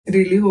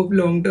Really hope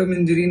long term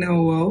injury ना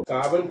हुआ हो.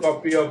 Carbon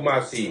copy of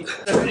Masi.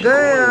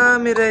 गया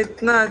मेरा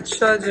इतना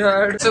अच्छा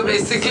झाड़. So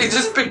basically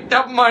just picked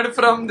up mud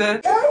from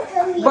there.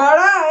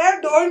 बड़ा है,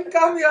 don't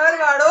come here,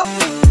 गाड़ो.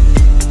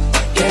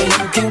 Yeah,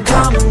 you can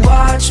come and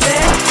watch me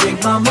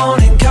drink my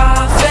morning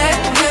coffee.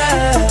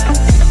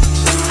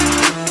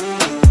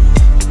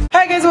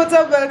 Hi guys, what's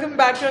up? Welcome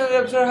back to another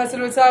episode of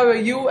Hustle with Sai, where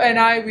you and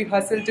I, we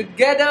hustle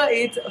together.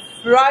 It's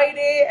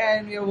Friday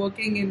and we are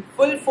working in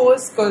full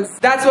force because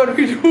that's what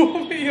we do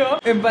over here.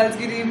 Impulse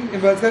की team,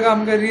 Impulse का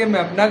काम कर रही है, मैं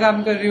अपना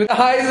काम कर रही हूँ.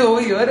 Hi is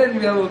over here and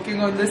we are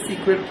working on the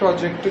secret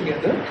project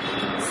together.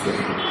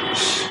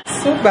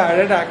 So bad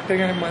at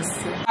acting, I must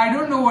say. I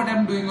don't know what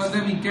I'm doing on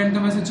the weekend, तो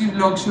मैं सच्ची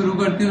vlog शुरू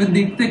करती हूँ.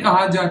 देखते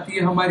कहाँ जाती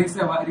है हमारी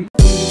सवारी.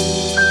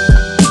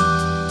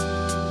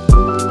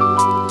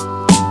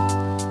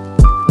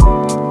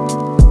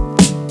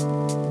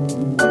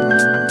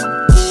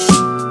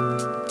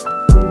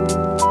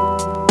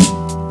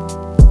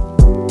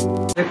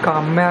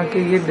 काम में आके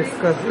ये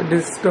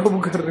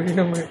डिस्टर्ब कर रही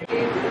है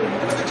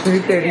मेरी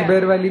टेडी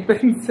बेयर वाली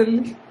पेंसिल.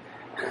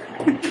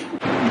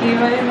 ये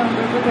वाले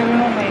नंबर पे करो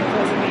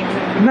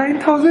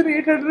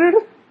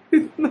 9,800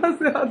 इतना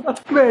ज्यादा.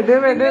 बैठे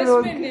बैठे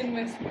रोज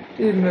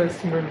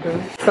इन्वेस्टमेंट है,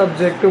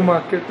 subject to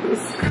market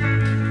risk.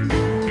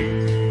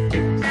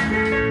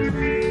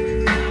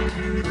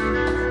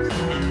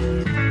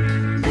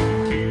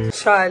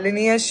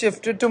 Shalini has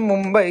shifted to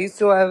Mumbai,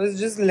 so I was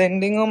just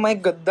lending her my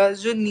gaddas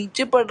जो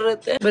नीचे पड़ रहे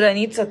थे. But I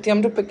need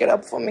Satyam to pick it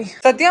up for me.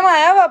 Satyam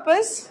आया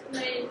वापस?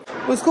 नहीं.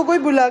 उसको कोई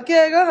बुला के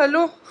आएगा.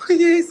 हेलो,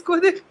 ये इसको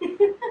देख.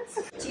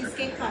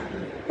 Cheesecake खाना.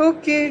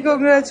 Okay,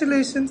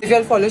 congratulations. If you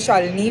all follow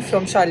Shalini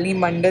from Shalini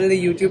Mandal, the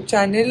YouTube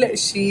channel,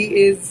 she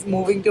is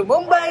moving to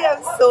Mumbai.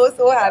 I'm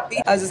so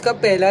happy. आज उसका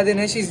पहला दिन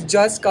है. She's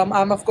just come.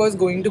 I'm of course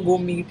going to go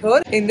meet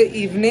her in the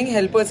evening,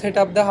 help her set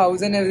up the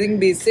house and everything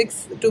basics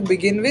to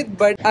begin with.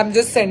 But I'm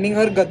just sending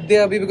her गद्दे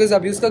अभी because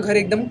अभी उसका घर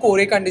एकदम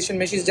कोरे condition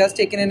में. She's just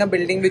taken in a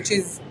building which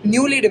is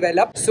newly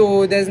developed,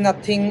 so there's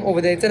nothing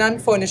over there. It's an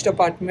unfurnished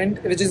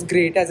apartment, which is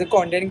great. As a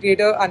content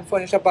creator,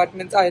 unfurnished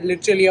apartments are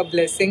literally a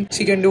blessing.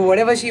 She can do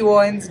whatever she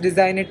wants,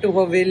 design it to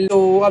her will. So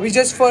अभी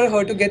just for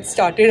her to get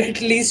started,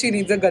 at least she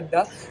needs a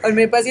गद्दा. और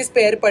मेरे पास ये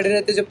spare पड़े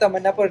रहते जब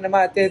तमन्ना पूर्णिमा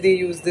आते हैं. They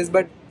use this,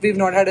 but we've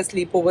not had a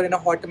sleepover in a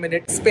hot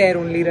minute. Spare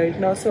only right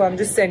now, so I'm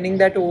just sending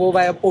that over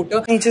via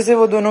porter. नीचे से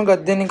वो दोनों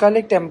गद्दे निकाल.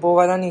 एक टेम्पो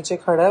वाला नीचे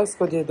खड़ा है,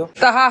 उसको दे दो.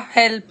 Taha,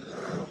 help.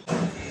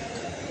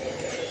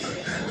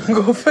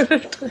 Go for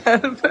it.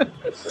 Help.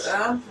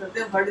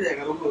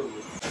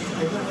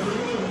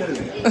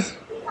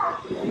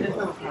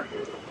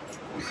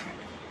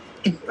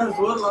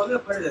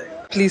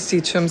 Please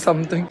teach him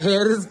something.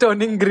 Hair is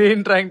turning grey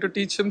and trying to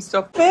teach him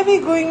stuff. Where are we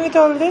going with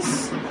all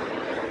this?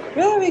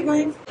 Where are we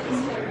going?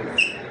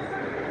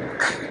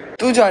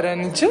 तू जा रहा है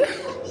नीचे?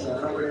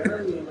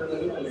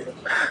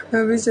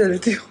 मैं भी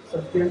चलती हूँ.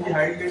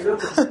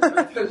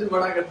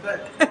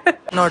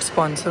 Not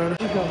sponsored.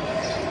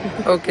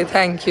 Okay,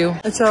 thank you.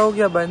 अच्छा हो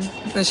गया बंद.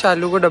 मैं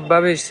शालू को डब्बा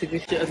भेजती थी.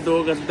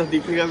 2 घंटा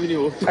दिखेगा भी नहीं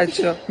वो.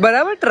 अच्छा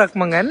बराबर ट्रक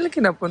मंगाया ना,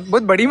 लेकिन अपन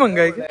बहुत बड़ी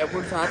मंगाई.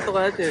 एयरपोर्ट साथ तो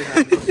गए थे.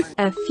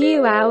 A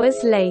few hours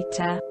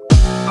later.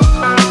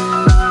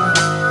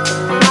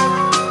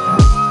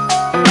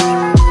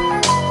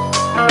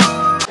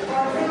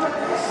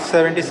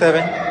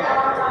 $77,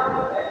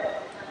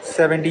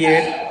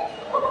 $78,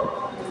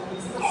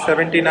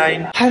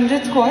 $79.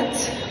 100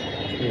 squats,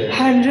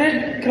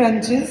 100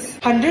 crunches,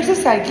 100 से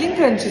cycling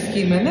crunches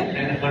की मैंने.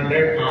 And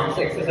 100 arms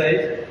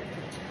exercise.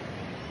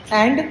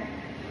 And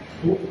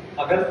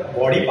अगर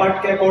body part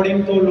के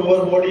according तो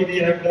lower body we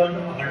have done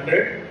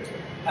 100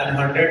 and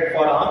 100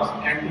 for arms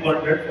and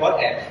 200 for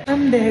abs.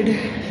 I'm dead.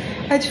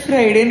 आज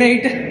Friday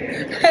night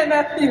and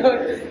I'm here.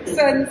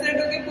 Sunset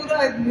हो गया, पूरा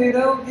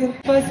अंधेरा हो गया.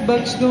 बस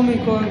बख्श दो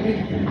मेरे को अभी.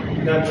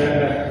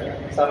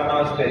 7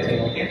 hours stretching,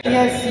 okay?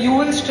 Yes, you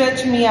will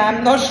stretch me.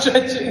 I'm not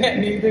stretching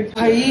anything.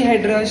 भाई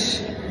head rush.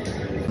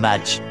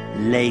 Much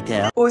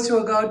later. Post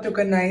workout, took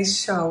a nice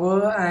shower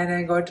and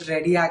I got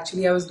ready.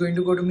 Actually, I was going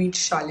to go to meet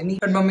Shalini,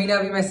 but mummy ने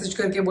अभी message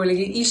करके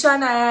बोलेगी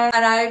ईशान आया है.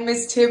 And I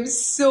missed him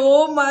so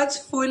much.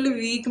 Full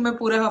week मैं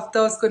पूरा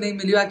हफ्ता उसको नहीं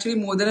मिली. Actually,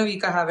 more than a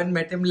week I haven't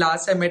met him.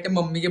 Last I met him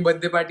mummy के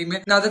birthday party में.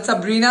 Now that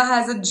Sabrina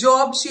has a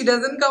job, she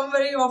doesn't come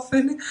very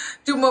often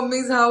to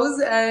mommy's house,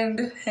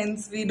 and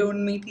hence we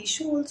don't meet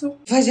Ishu also.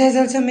 Vajay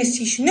has also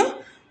missed Ishu, no?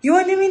 You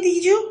want to meet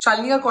Ishu?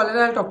 Shalini का call है.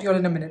 I'll talk to you all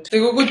in a minute.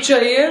 देखो कुछ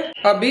चाहिए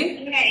अभी?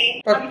 नहीं,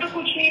 अभी तो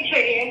कुछ नहीं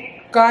चाहिए.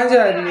 कहाँ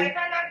जा रही है?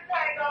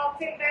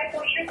 फिर मैं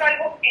सोच रही हूँ कल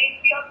वो केक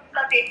भी और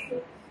उसका देखूँ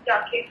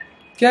जाके.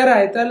 क्या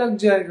रायता लग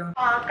जाएगा?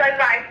 हाँ, कल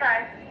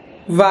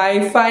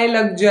वाईफाई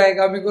लग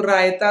जाएगा. मेरे को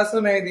रायता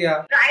सुनाई दिया.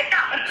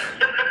 रायता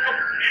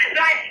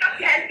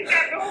कैसे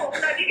कर रहे हो?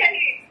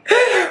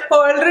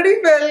 ऑलरेडी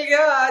फैल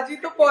गया. आज ही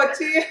तो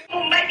पहुंची है.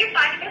 मुंबई के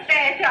पानी में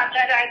बह जाता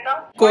है रायता.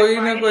 कोई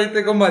ना कोई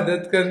तेरे को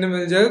मदद करने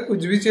मिल जाएगा.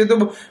 कुछ भी चाहिए तो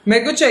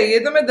मेरे को चाहिए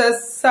तो मैं 10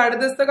 साढ़े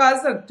 10 तक आ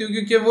सकती हूँ,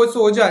 क्योंकि वो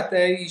सो जाता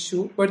है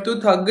ईशू. पर तू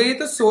थक गई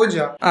तो सो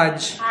जा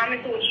आज. हाँ मैं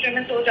सोच रही हूँ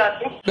मैं सो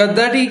जाती हूँ.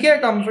 गद्दा ठीक है,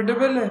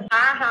 कंफर्टेबल है?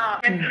 हाँ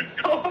मैं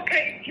सो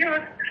गई.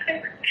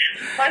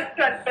 First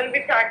 12 will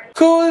be start.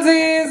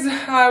 Coolsies.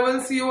 I will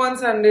see you on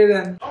Sunday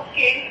then.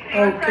 Okay. See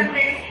you on Okay.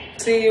 Sunday.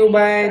 See you.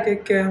 Bye.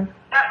 Take care.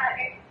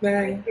 Bye.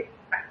 Bye.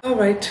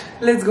 Alright,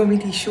 let's go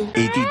meet Ishu.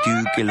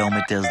 82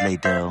 kilometers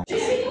later.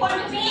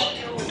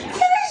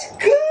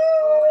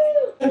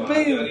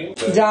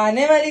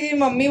 जाने वाली की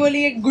mummy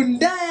बोली एक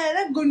गुंडा है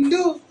ना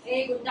गुंडू.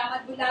 गुंडा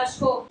मत बुला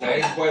उसको.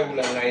 Nice boy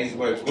बोला, nice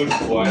boy, good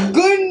boy.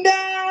 गुंडा.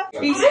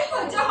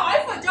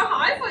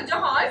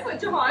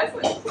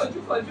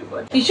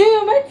 Ishu,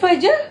 you met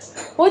Fajr?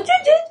 What you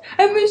did?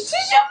 I missed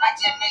you so much.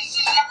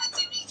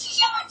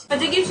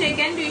 Fajr, give shake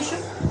hand to Ishu.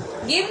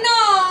 Give no.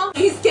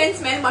 He can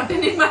smell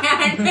mutton in my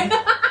hand.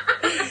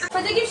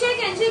 Fajr, give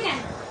shake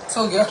hand.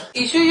 So गया.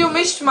 Ishu, you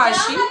missed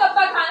Mashi.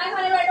 पापा खाना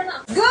खाने बैठो ना.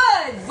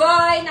 Good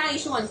boy. Now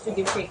Ishu wants to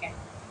give shake hand.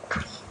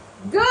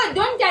 Good.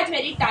 Don't catch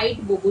very tight,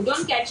 Bubu.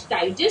 Don't catch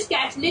tight. Just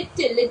catch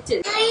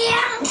little.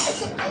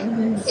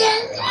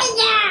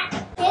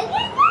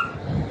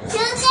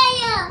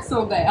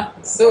 सो गया.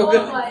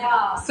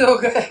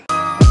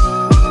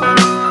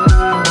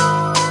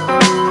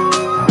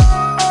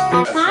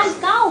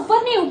 हाँ, ऊपर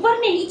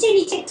नहीं, नीचे.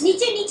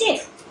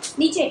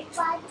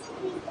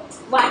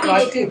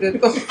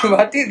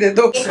 वाटी दे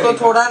दो. इसको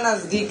थोड़ा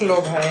नजदीक लो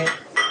भाई.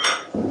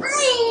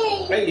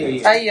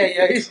 Ay.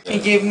 He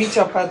gave me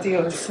chapati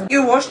also.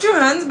 You washed your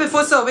hands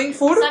before serving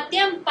food?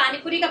 सत्यम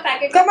पानीपुरी का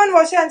packet. Come on,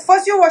 wash your hands.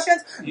 First you wash your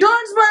hands.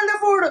 Don't spoil the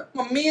food.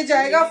 Mummy ये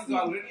जाएगा.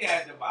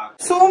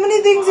 So many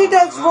things he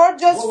does. What?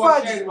 Just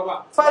fudge.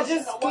 Fudge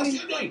is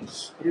clean.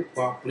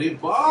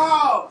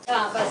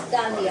 हाँ, बस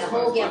डाल दिया.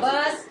 हो गया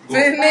बस.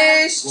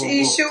 Finished.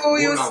 Issue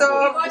you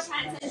serve.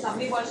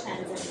 We wash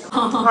hands.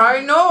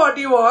 I know what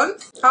he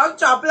wants. How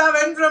Chapla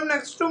went from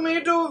next to me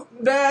to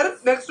there,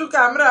 next to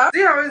camera.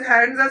 See how his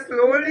hands are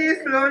slowly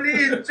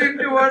inching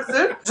towards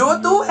it. जो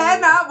तू है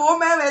ना, वो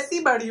मैं वैसी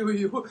बड़ी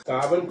हुई हूँ.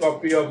 Carbon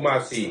copy of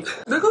Masi.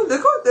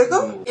 देखो.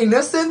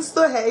 Innocence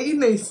तो है ही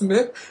नहीं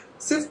इसमें.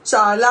 सिर्फ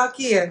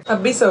चालाकी है.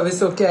 अभी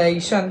सर्विस हो क्या है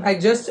Ishan? I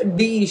just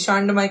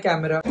de-Ishaned my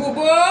camera.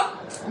 Bubu,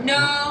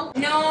 no.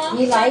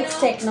 He likes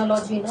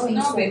technology, no?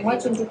 He's so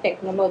much into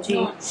technology.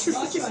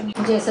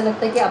 मुझे ऐसा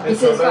लगता है कि अभी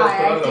से इसका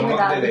IIT में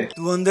डाल दे.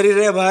 तू अंदर ही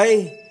रह भाई.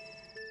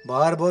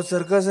 बाहर बहुत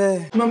सर्कस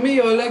है. Mummy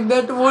you're like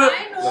that. I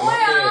know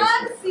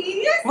यार.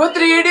 Serious. वो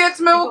 3 Idiots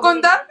में वो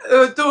कौन था?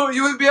 तो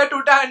you will be a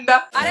टूटा अंडा.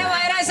 अरे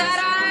वायरस आ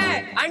रहा है.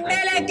 अंडे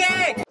लेके.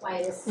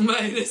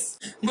 Virus.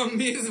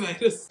 Mummy is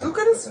virus. Look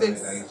at his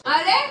face.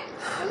 अरे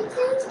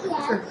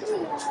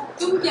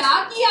तुम क्या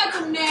किया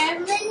तुमने?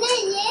 मैंने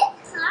ये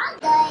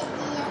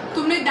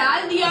तुमने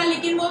डाल दिया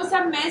लेकिन वो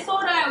सब मैस हो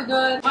रहा है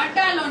उधर. मत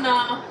डालो ना.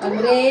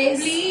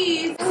 अंग्रेज.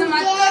 प्लीज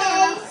मत करो.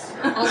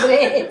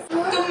 अंग्रेज.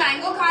 तुम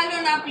मैंगो खा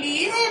लो ना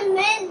प्लीज.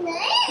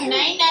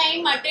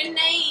 नहीं मटन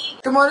नहीं.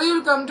 Tomorrow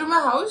you'll come to my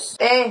house.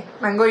 Hey,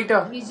 mango eater.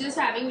 He's just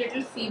having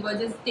little fever.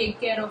 Just take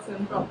care of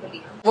him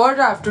properly. What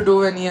do I have to do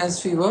when he has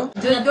fever?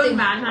 Just don't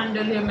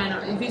manhandle him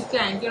and if he's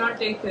cranky, not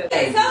take care.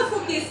 ऐसा उसको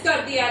किस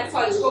कर दिया यार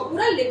फर्श को.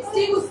 पूरा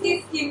lipstick उसकी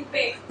स्किन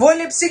पे. वो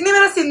लिपस्टिक नहीं,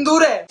 मेरा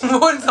सिंदूर है.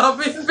 वो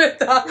जमीन पे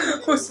था,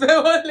 उसमें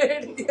वो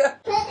लेट गया.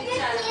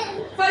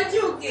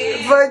 फज्जू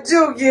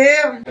के.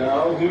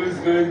 Now who's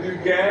going to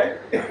get?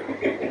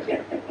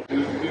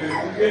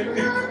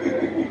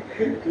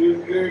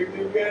 Who's going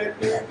to get?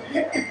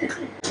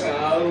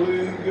 Now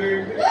who's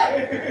going to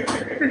get?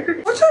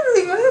 What are you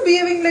doing? Why are you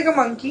behaving like a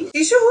monkey?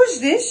 Ishu, who's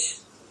this?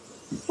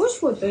 Whose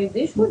photo is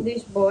this? Who's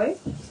this boy?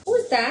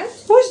 Who's that?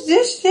 Who's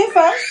this? Say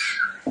first.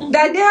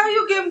 That day how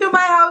you came to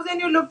my house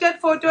and you looked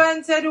at photo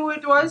and said who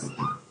it was.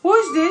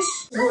 Who's this?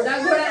 घोड़ा.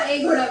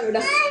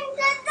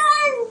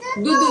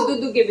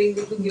 दूध giving.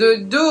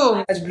 Dudu.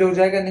 आज blow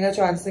dry करने का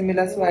chance नहीं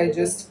मिला, so I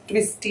just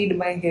twisted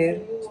my hair.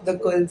 The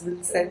curls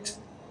will set.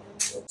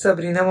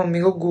 Sabrina mummy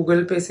को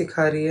Google पे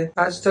सिखा रही है.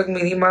 आज तक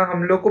मेरी माँ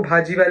हम लोग को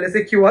भाजी वाले से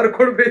QR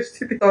कोड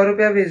भेजती थी. 100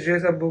 रुपया भेज रही है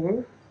सबू को.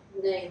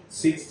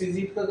 6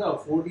 digit का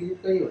 4 digit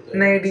का ही होता है.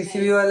 नहीं,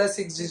 DCB वाला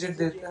 6 digit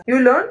देता है. You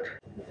learned?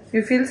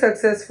 You feel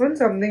successful?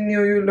 Something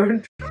new you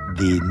learned?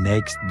 The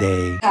next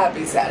day.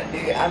 Happy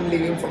Saturday. I'm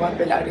leaving for my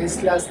Pilates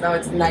class now.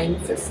 It's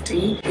 9:50.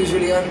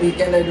 Usually on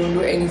weekend I don't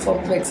do any form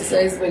of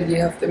exercise, but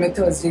ये हफ्ते में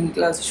Thursday की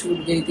class shoot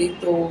गई थी,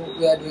 तो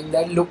we are doing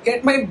that. Look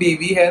at my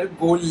baby hair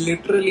go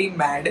literally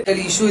mad.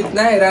 कल issue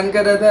इतना हैरान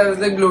कर रहा था. I was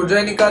like blow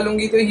dry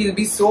निकालूंगी तो he'll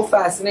be so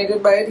fascinated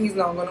by it. He's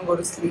not gonna go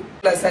to sleep.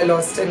 Plus I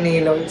lost a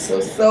nail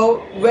also. So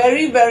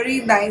very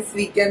nice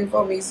weekend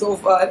for me so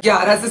far.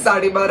 11 से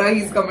 12:30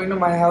 he's coming to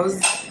my house.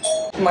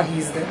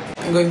 He's there.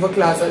 I'm going for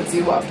class. I'll see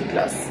you after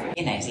class.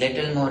 Okay, nice.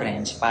 Little more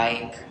range.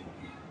 Pike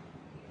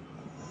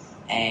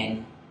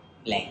and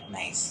plank.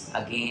 Nice.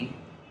 Again,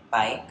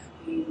 pike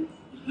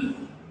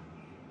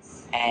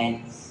and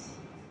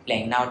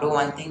plank. Now do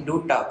one thing. Do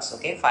tucks.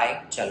 Okay,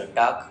 5. Chalo,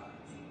 tuck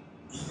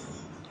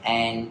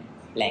and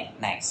plank.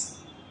 Nice.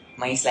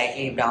 Mahi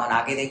slightly down.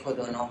 आगे देखो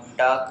दोनों.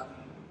 Tuck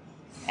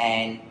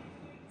and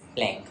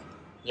plank.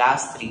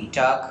 Last 3.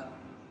 Tuck,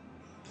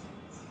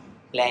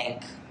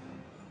 plank.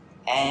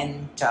 And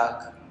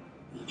tuck,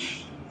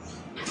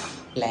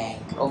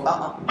 plank. Oh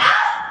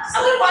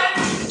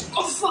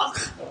fuck!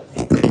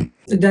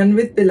 done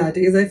with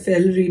Pilates. I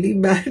fell really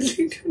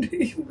badly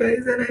today, you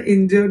guys, and I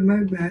injured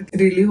my back.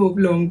 Really hope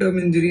long term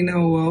injury ना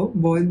हुआ हो.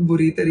 बहुत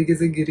बुरी तरीके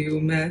से गिरी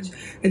हूँ मैं आज.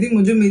 I think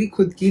मुझे मेरी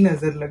खुद की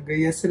नजर लग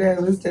गई. Yesterday I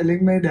was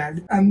telling my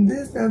dad,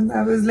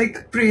 I was like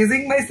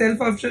praising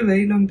myself after a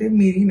very long time.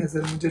 मेरी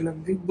नजर मुझे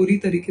लग गई. बुरी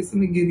तरीके से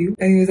मैं गिरी हूँ.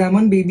 Anyways, I'm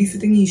on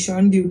babysitting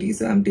Ishan duty,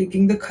 so I'm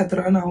taking the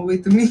khatra now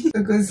with me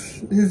because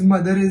his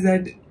mother is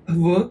at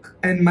work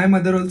and my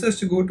mother also has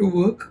to go to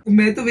work.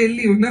 मैं तो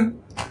वेली हूँ ना.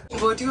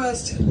 What you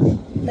asked?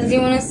 Does he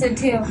want to sit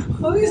here?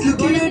 Oh, he's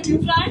looking at you.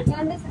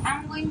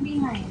 I'm going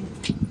behind.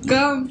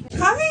 Come.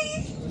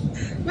 Hi.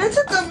 Where's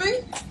you coming?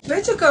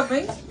 Where's you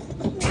coming? Are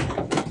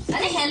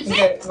they helping?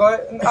 Okay,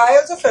 I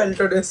also fell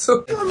today,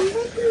 so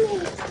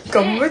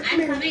come with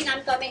me.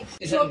 I'm coming.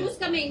 Chotu's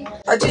coming.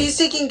 Achha, he's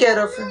taking care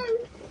of you.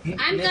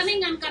 I'm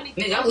coming.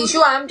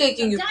 Ishu, I'm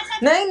taking you.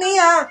 नहीं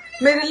हाँ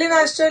मेरे लिए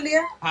नाश्ता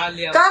लिया. हाँ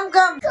लिया.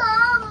 Come.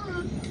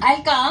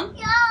 I'll come.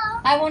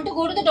 I want to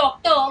go to the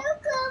doctor.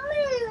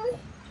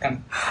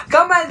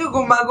 Come, I'll do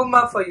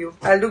gumma for you.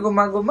 I'll do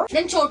gumma.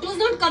 Then Chotu's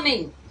not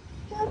coming.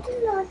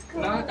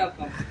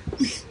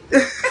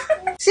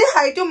 Say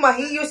hi to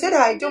Mahi. You said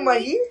hi to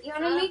Mahi. You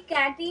want to meet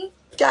Catty?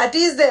 Catty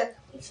is there.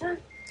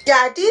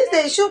 Catty is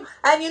there, Ishu.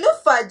 And you know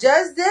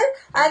Fajja is there.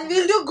 And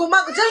we'll do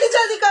gumma.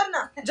 Jaldi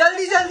karna.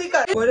 Jaldi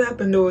kar. What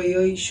happened over here,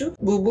 Ishu?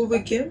 Boo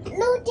became?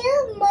 No,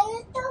 dear,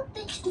 my dog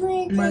picked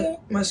me there.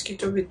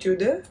 Mosquito bit you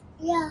there?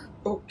 Yeah.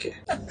 Okay.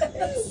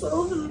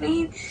 So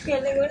mean.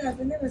 Tell me what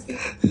happened there, mosquito.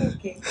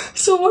 Okay.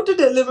 So what to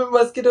tell him a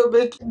mosquito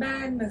bit?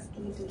 Bad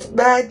mosquito.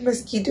 Bad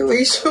mosquito,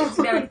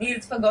 Ishu. Yeah,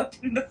 he's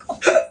forgotten the call.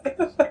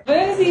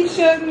 Where's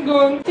Ishan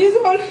gone? He's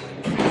already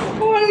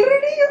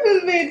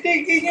been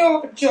taking your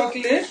hot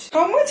chocolate.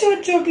 How much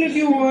hot chocolate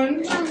you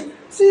want?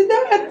 See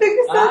that? I think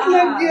it's that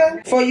lag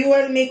gaya. For you,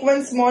 I'll make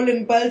one small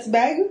impulse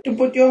bag to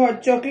put your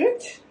hot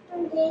chocolate.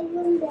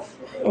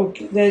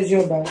 Okay, there's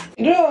your bag.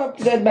 Drop.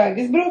 That bag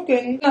is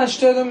broken.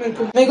 नाश्ता दो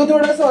मेरे को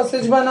थोड़ा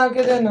sausage बना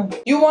के देना.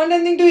 You want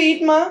anything to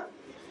eat, ma?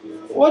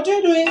 What are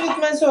you doing with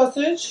my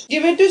sausage?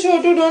 Give it to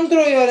Chotu. Don't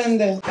throw your in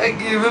there. I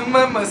gave him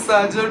my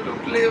massager to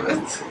play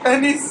with,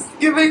 and he's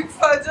giving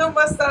Fajja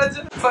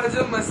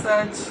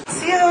massage.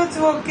 See how it's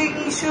working,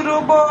 Ishu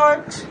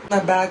robot. My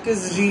back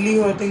is really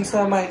hurting,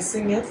 so I'm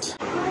icing it.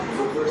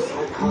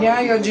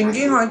 Yeah, you're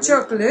drinking hot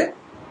chocolate.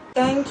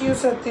 Thank you,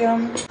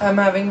 Satyam. I'm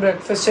having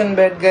breakfast in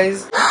bed,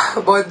 guys.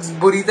 बहुत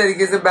बुरी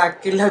तरीके से back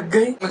की लग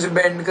गई. मुझे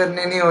bend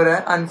करने नहीं हो रहा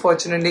है.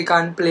 Unfortunately,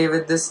 can't play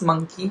with this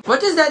monkey.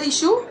 What is that,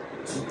 issue?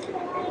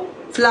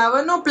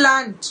 Flower, no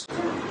plant.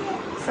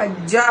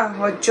 Fajja,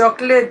 hot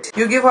chocolate.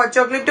 You give hot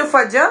chocolate to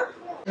Fajja?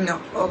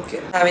 No. Okay.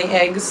 Having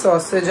eggs,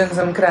 sausage, and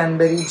some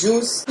cranberry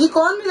juice. ये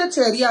कौन मेरा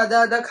cherry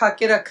आधा खा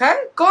के रखा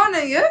है? कौन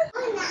है ये?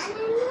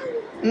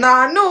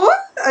 Nanu?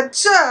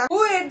 अच्छा.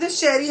 Who ate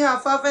this cherry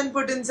half and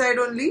put inside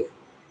only?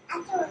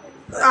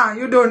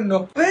 You don't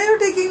know. Where are you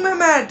taking my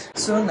mat?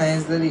 So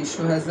nice that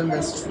Ishu has a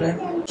best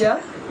friend. क्या?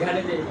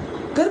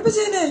 घर पे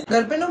जाना है.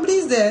 घर पे nobody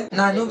is there.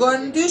 Nanu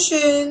gone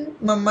tuition.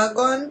 Mama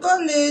gone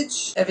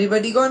college.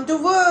 Everybody gone to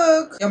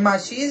work. Your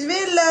Mashi is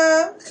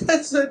Vela.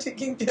 That's not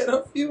taking care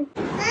of you.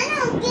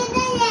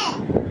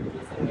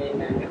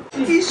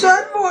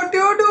 Ishan, what are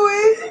you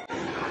doing?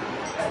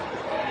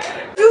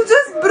 You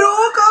just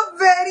broke a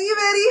very,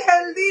 very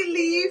healthy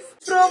leaf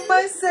from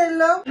my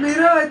cellar.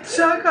 मेरा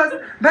अच्छा खासा.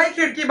 भाई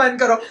खिड़की बंद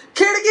करो.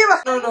 खिड़की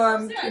बंद. No,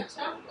 I'm kidding.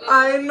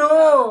 I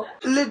know.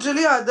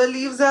 Literally, other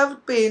leaves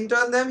have paint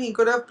on them. He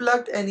could have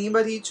plucked any,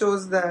 but he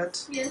chose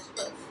that. Yes,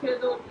 but you're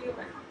the only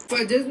one.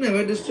 Fajja's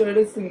never destroyed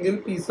a single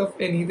piece of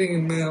anything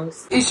in my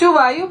house. Ishu,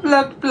 why you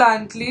plucked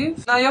plant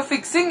leaves? Now you're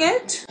fixing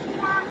it?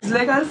 He's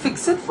like, I'll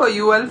fix it for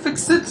you. I'll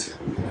fix it.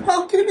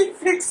 How can he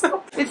fix it?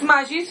 It's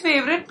Mashi's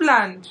favorite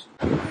plant.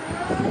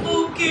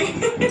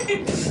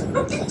 Okay.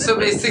 So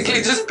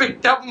basically just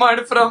picked up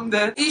mud from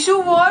there.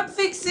 Ishu, what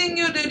fixing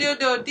you did? You're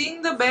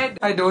dirtying the bed.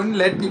 I don't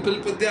let people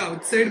put their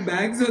outside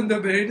bags on the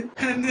bed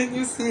and then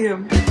you see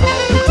him.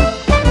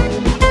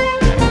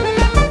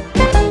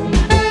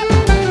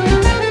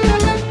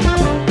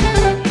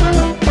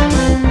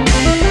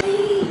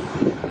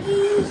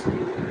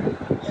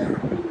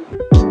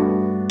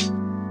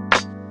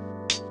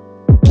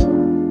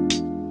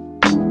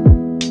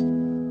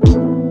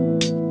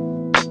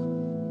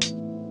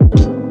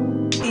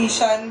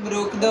 Ishan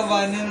broke the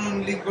one and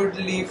only good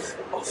leaf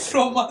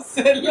from our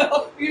cellar.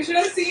 You should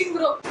have seen,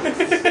 bro.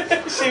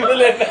 She will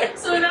enact.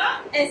 So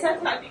ना ऐसा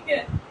था ठीक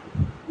है.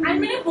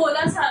 And मैंने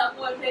बोला सारा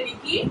already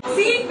कि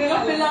see your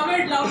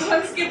beloved loved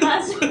ones के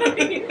पास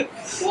जाएंगे.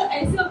 तो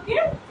ऐसे होके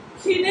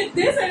she did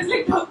this and it's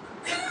like.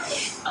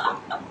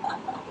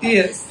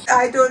 Yes.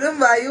 I told him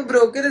why you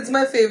broke it. It's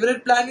my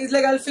favorite plant. He's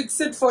like, I'll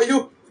fix it for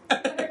you.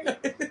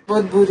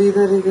 बहुत बुरी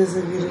तरीके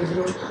से गिरी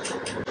bro.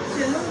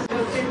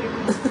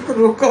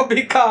 रुको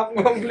भी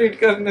काम कंप्लीट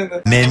करने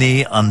दो. Many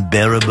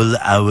unbearable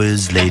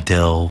hours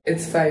later.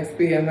 It's 5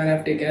 p.m. and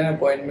I've taken an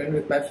appointment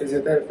with my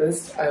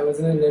physiotherapist. I was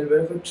in a little bit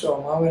of a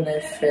trauma when I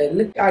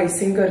fell.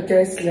 Icing करके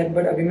I slept,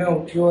 but अभी मैं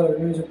उठी हूँ और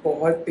अभी मुझे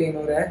बहुत पेन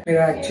हो रहा है.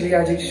 मेरा एक्चुअली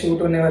आज एक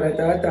शूट होने वाला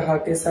था तहा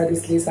के साथ,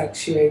 इसलिए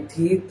साक्षी आई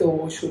थी तो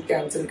वो शूट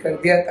कैंसिल कर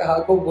दिया. तहा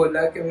को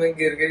बोला कि मैं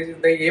गिर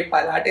गई, ये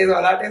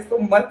पलाटेस तो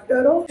मत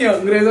करो, ये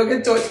अंग्रेजों के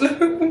चोचले.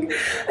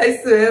 I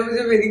swear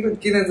मुझे मेरी खुद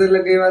की नजर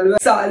लगे वाली.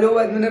 सालों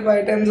बाद मैंने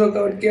 5 times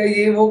वर्कआउट किया,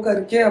 ये वो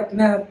करके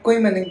अपने आप को ही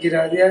मैंने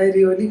गिरा दिया. I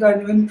really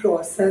can't even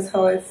process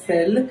how I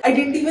fell. I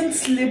didn't even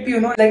slip, you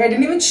know, like I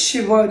didn't even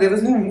shiver. There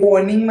was no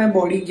warning my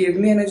body gave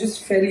me and I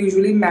just fell.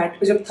 Usually mat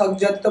पे जब थक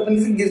जाते तो अपन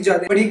किसी गिर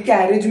जाते, but ये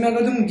carriage में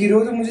अगर तुम गिरो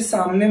तो मुझे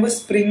सामने वो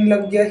स्प्रिंग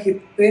लग गया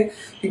हिप पे,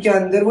 क्योंकि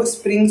अंदर वो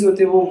स्प्रिंग्स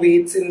होते, वो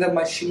weights in the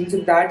machine. So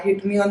that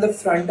hit me on the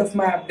front of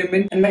my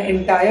abdomen and my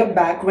entire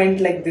back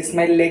went like this.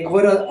 My leg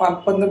were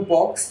up on the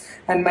box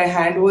and my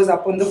hand was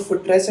up on the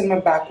footrest and my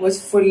back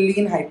was fully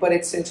in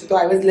hyperextension. So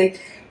I was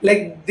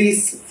like this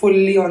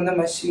fully on the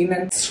machine,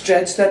 and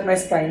stretch that my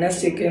spine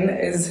has taken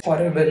is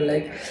horrible.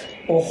 Like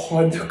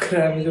बहुत दुख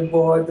रहा है मुझे,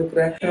 बहुत दुख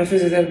रहा है. मैं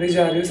फिजियोथेरेपी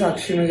जा रही हूँ,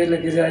 साक्षी मुझे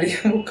लेके जा रही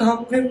है वो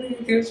काम करने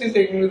के लिए. She's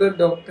taking me to the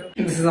doctor.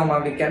 This is on my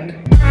weekend.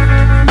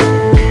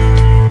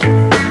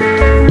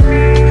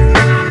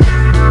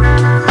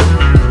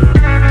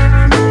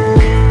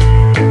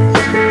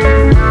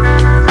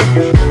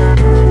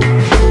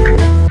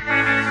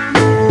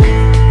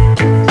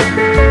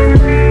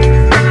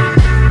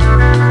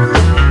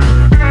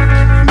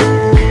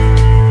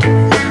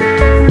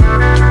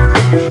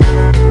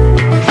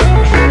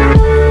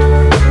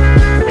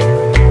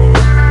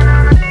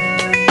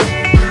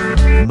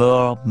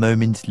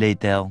 Moments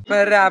later.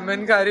 मैं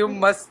रामेन खा रही हूँ,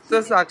 मस्त.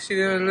 साक्षी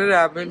ने मेरे लिए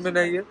रामेन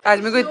बनाई है. आज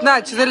मेरे को इतना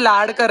अच्छे से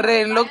लाड कर रहे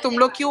हैं इन लोग. तुम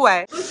लोग क्यों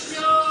आए?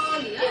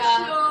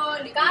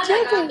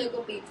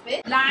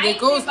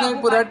 देखो उसने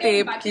पूरा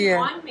टेप किया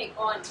है.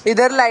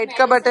 इधर लाइट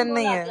का बटन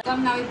नहीं है.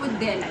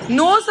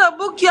 नो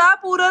सबू क्या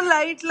पूरा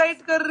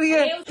लाइट कर रही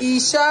है.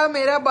 ईशा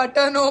मेरा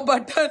बटन हो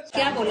बटन.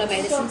 क्या बोला,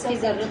 मेडिसिन की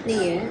जरूरत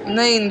नहीं है.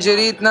 नहीं,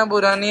 इंजरी इतना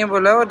बुरा नहीं है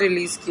बोला, और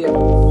रिलीज किया.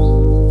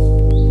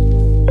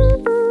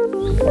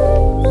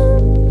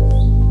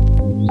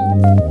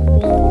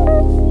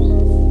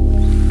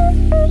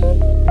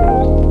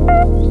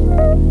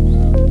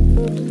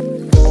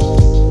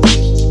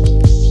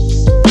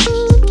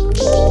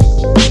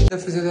 The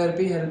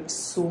physiotherapy helps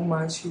so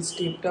much. He's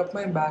taped up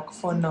my back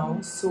for now,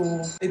 so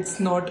it's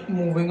not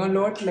moving a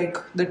lot. Like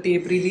the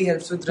tape really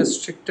helps with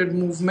restricted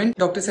movement.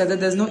 Doctor said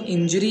that there's no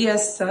injury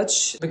as such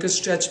because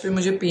stretch पे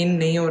मुझे pain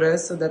नहीं हो रहा है,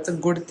 so that's a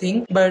good thing.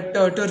 But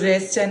to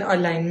rest and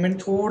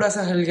alignment थोड़ा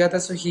सा हिल गया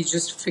था, so he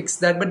just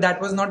fixed that. But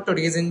that was not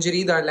today's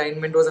injury. The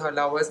alignment was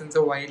hula हुआ since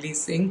a while.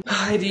 He's saying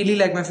I really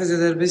like my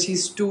physiotherapist.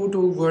 He's too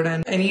good,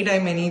 and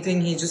anytime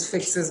anything he just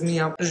fixes me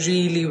up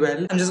really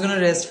well. I'm just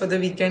gonna rest for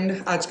the weekend.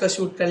 आज का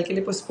shoot कल के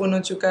लिए postpone हो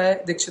चुका है.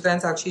 Dikshita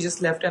and Sakshi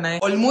just left and I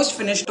almost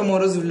finished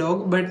tomorrow's vlog,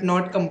 but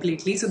not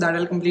completely, so that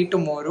I'll complete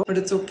tomorrow. But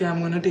it's okay,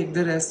 I'm gonna take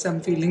the rest. I'm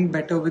feeling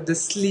better with the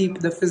sleep,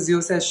 the physio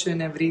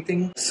session,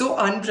 everything. So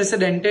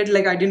unprecedented,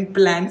 like I didn't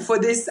plan for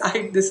this.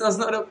 This was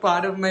not a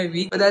part of my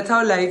week, but that's how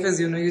life is,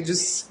 you know, you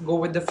just go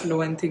with the flow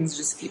and things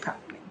just keep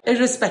happening.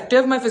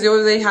 Irrespective, my physio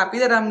was very happy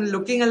that I'm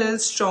looking a little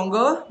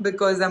stronger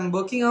because I'm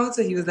working out,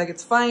 so he was like,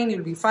 it's fine,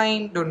 you'll be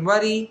fine, don't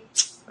worry.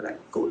 Like,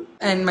 cool.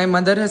 And my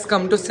mother has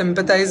come to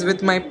sympathize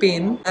with my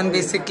pain and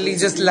basically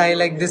just lie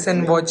like this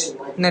and watch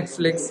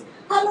Netflix.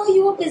 Hello,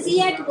 you are busy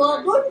at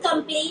work. Don't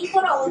complain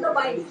for all the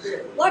while.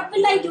 What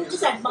will I do?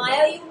 Just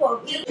admire you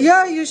working?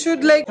 Yeah, you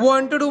should like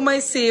want to do my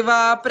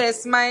seva,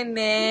 press my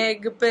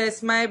neck,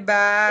 press my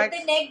back. If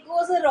the neck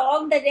goes the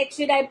wrong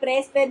direction, I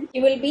press, then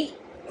you will be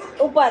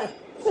upar.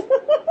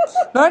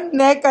 Not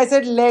neck, I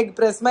said leg.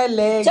 Press my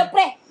leg.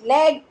 Chapre,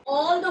 leg.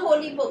 All the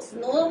holy books.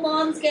 No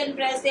moms can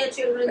press their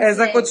children's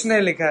ऐसा legs. कुछ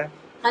नहीं लिखा है.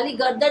 खाली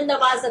गर्दन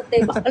दबा सकते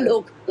हैं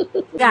लोग.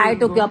 Try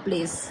to your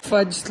place.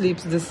 Fudge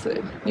sleeps this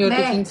side. You're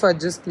taking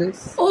Fudge's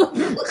place.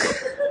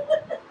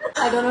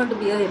 I don't want to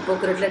be a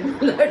hypocrite.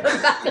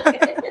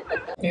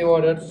 We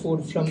ordered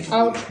food from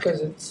out because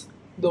it's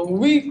the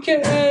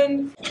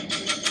weekend.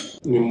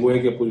 Nimbo है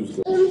क्या पूछ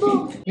उसको?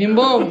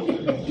 Nimbo.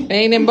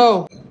 Hey Nimbo.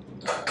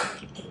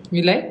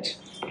 You liked?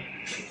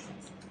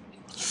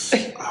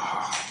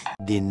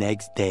 The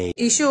next day.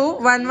 Ishu,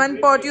 one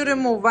pot you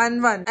remove,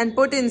 one and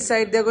put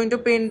inside. They're going to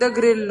paint the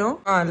grill,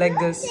 no? Like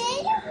this.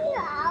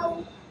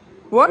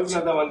 What? Give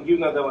another one. Give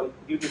another one.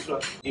 Give this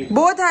one. Give.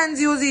 Both hands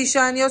use,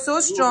 Ishan. You're so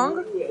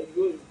strong.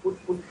 You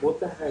put both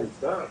the hands,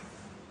 huh?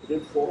 They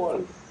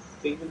fall.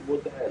 Take with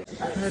both the hands.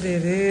 अरे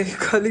रे,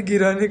 खाली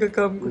गिराने का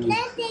काम कर.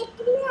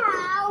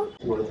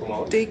 You want to come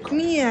out? Take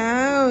me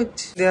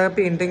out. They are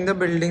painting the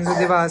building, so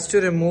they've asked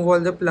to remove all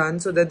the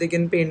plants so that they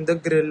can paint the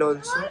grill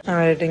also. I'm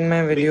editing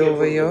my video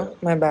over here.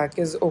 My back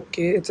is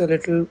okay. It's a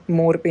little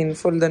more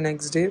painful the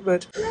next day,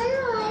 but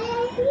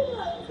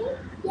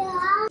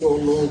Oh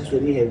no, it's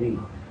very heavy.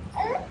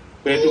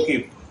 Where to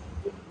keep?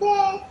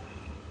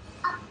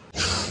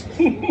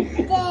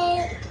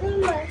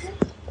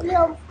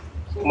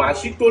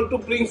 Masi told to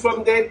bring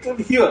from there to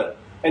here.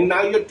 and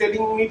now you're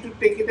telling me to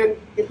take it and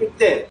keep it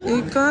there.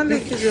 ये कहाँ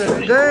लेके जा रहा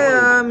है?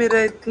 गया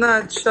मेरा इतना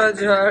अच्छा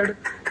झाड़.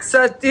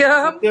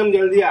 सत्यम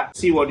जल्दी आ.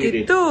 See what you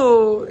did. तो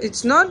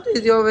it's not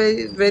you're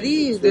very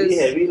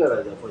heavy ना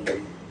राजा for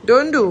you.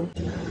 Don't do.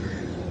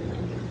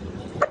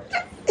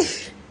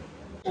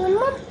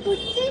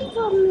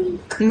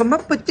 Mama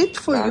put it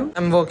for you.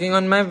 I'm working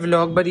on my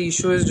vlog, but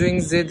Ishu is doing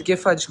zid के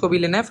fudge को भी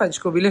लेना है, fudge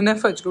को भी लेना है,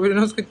 fudge को भी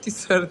लेना है. उसको इतनी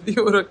सर्दी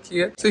हो रखी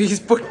है. So he's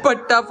put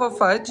patta for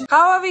fudge.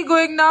 How are we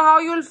going now? How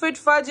you'll fit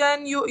fudge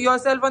and you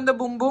yourself on the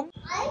boom boom?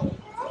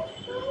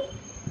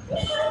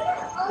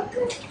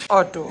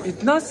 Auto.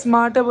 इतना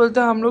स्मार्ट है,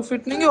 बोलता है हम लोग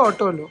फिट नहीं है,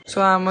 auto low.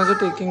 So I am also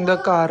taking the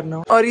car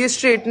now. और ये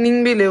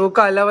स्ट्रेटनिंग भी ले, वो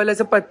काला वाला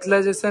ऐसा पतला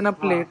जैसा ना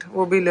प्लेट,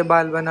 वो भी ले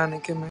बाल बनाने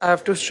के. में I have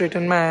to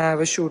straighten my, I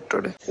have a shoot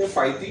today. You're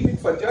fighting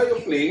with Faja,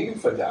 you're playing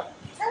with Faja.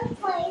 I'm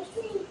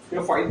fighting.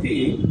 You're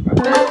fighting.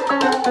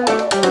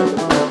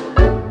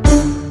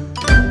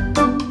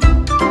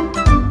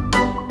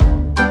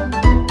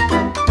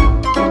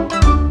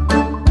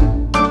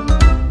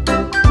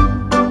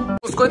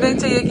 उसको नहीं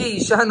चाहिए कि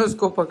ईशान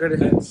उसको पकड़े.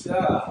 अच्छा.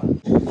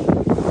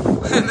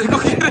 देखो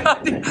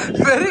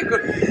very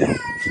good.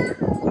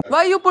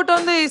 Why you put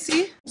on the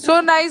AC? So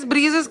nice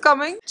breeze is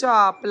coming.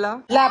 चापला.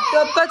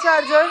 Laptop का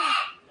charger.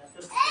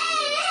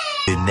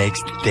 The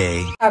next day.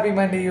 Happy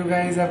Monday, you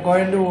guys. I've got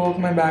into work.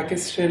 My back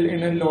is still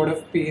in a lot of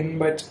pain,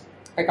 but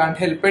I can't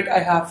help it. I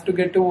have to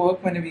get to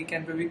work. मैंने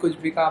weekend पे भी कुछ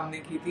भी काम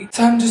नहीं की थी.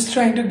 So I'm just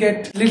trying to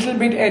get little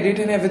bit edit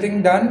and everything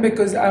done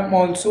because I'm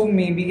also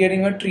maybe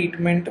getting a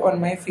treatment on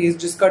my face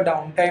जिसका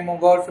downtime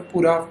होगा और फिर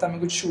पूरा हफ्ता मैं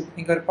कुछ shoot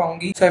नहीं कर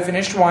पाऊंगी. So I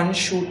finished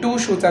two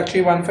shoots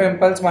actually, one for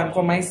Impulse, one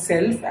for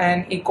myself,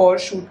 and एक और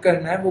shoot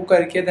करना है, वो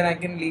करके then I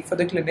can leave for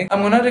the clinic.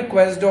 I'm gonna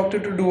request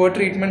doctor to do a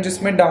treatment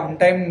जिसमें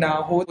downtime ना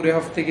हो पूरे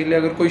हफ्ते के लिए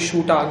अगर कोई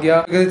shoot आ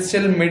गया. Because it's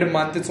still mid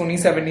month. It's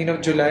only 17th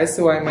of July,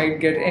 so I might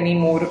get any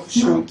more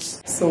shoots.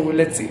 So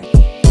let's see.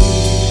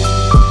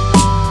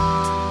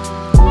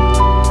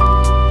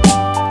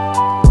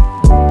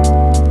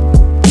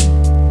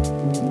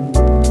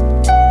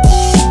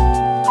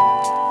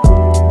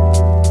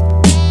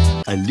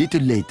 A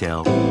little later.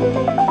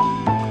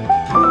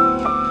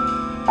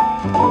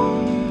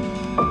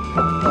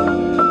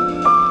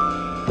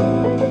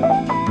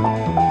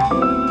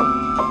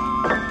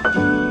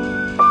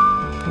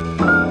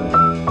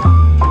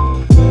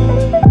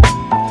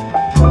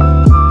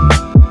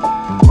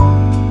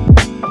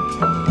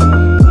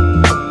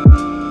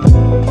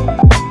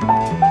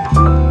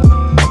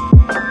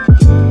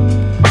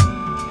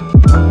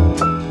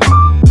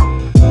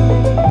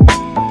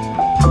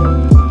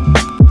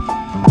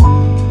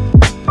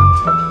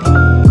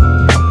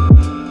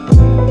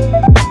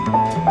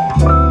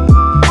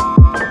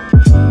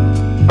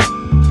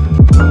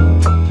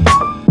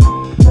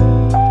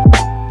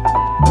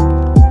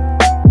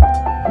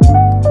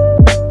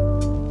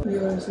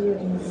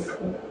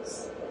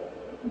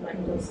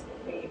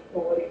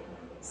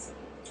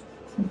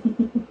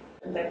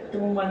 Like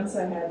 2 months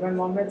ahead, my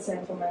mom had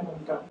sent for my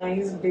hometown.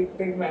 Nice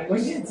big mango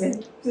she's in.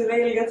 She's like,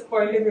 it'll get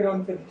spoiled if you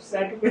don't finish. So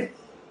I had to finish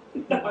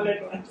it all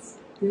at once.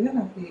 You don't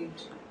have to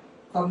eat.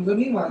 Comes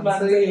only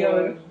once a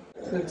year.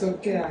 So it's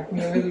okay,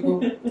 acne will go.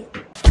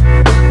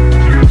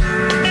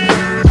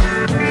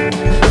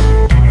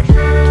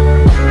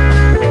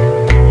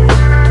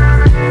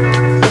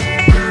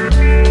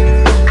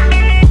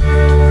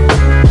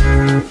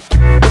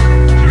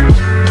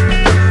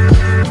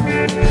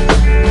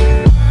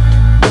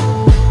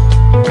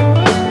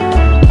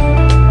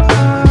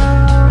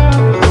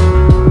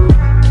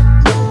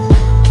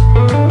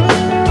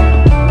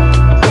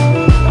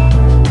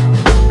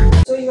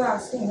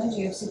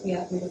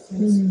 PRP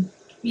difference.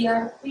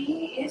 PRP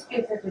is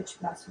platelet-rich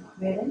plasma,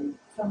 wherein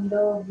from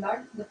the blood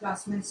the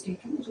plasma is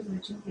taken, which is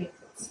rich in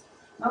platelets.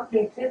 Now,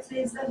 platelets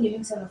is the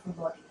healing cell of the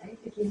body, right?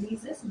 It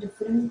releases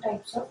different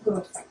types of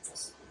growth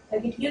factors.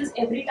 Like it heals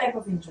every type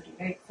of injury,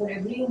 right? For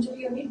every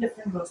injury, you need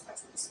different growth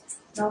factors.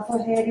 Now,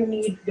 for hair, you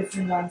need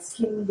different ones.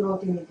 Skin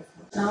growth, you need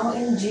different. Now,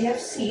 in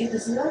GFC,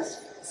 this is a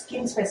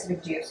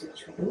skin-specific GFC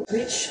which we do,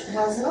 which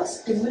has a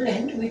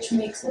stimulant which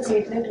makes the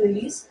platelet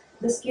release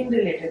the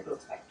skin-related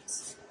growth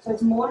factors. So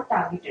it's more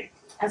targeted,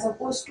 as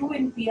opposed to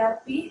in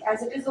PRP,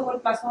 as it is the whole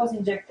plasma was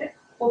injected,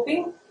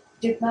 hoping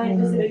jitna it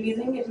is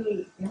releasing, it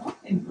will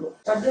improve.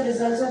 But the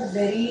results are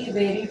very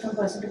varied from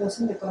person to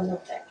person because of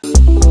that.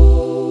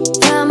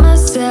 Found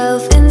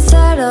myself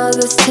inside all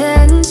this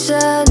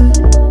tension,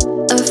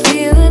 a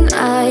feeling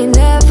I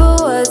never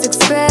was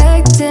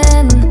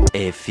expecting.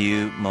 A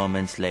few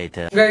moments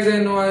later. Guys, I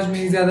know आज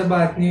मेरी ज़्यादा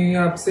बात नहीं हुई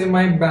आपसे.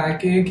 My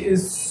backache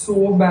is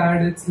so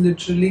bad. It's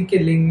literally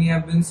killing me.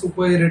 I've been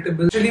super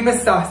irritable. Actually, मैं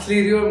सांस ले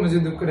रही हूँ और मुझे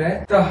दुख रहा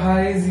है. Taha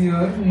is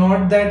here.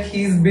 Not that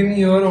he's been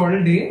here all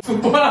day.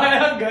 सुबह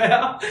आया गया.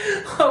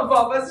 अब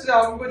वापस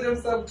शाम को जब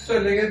सब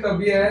चले गए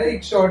तभी आया.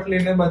 एक शॉट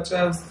लेने बचा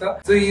है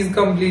उसका. So he's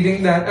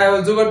completing that. I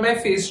also got my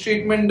face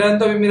treatment done.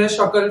 तभी मेरा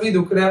शक्ल भी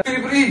दुख रहा है.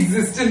 मेरी पूरी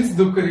existence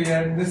दुख रही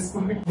है at this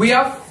point. We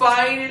are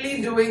finally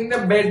doing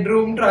the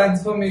bedroom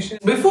transformation.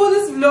 Before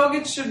this vlog,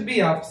 it should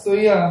be up. So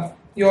yeah,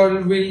 you all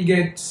will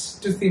get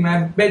to see my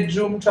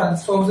bedroom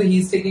transform. So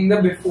he's taking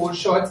the before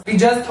shots. We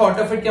just thought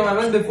of it कि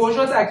हमारे पास before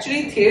shots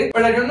actually थे,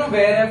 but I don't know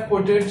where I've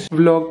put it.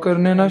 Vlog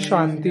करने ना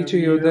शांति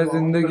चाहिए होता है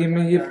जिंदगी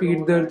में, ये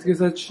पीठ दर्द के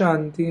साथ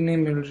शांति नहीं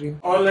मिल रही।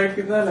 और लाइट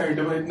कितना लाइट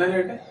है, इतना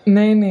लाइट है?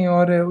 नहीं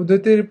और है उधर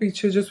तेरे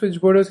पीछे जो स्विच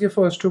बोर्ड है उसके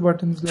फर्स्ट 2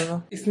 बटन्स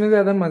लगा, इसमें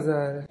ज्यादा मजा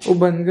आ रहा है। वो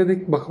बंद कर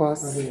देख, बकवास।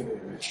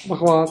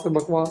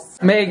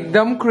 मैं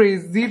एकदम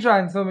क्रेजी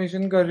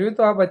ट्रांसफॉर्मेशन कर रही हूँ,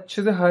 तो आप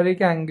अच्छे से हर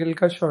एक एंगल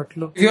का shot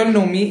low. If you all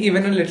know me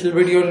even a little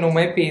bit, you'll know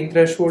my pain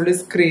threshold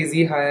is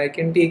crazy high. I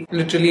can take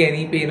literally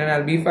any pain and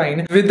I'll be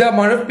fine. With the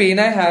amount of pain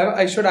I have,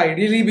 I should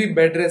ideally be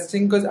bed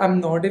resting because I'm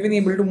not even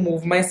able to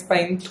move my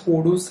spine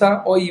thoda sa,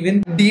 or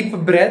even deep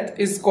breath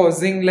is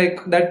causing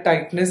like that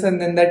tightness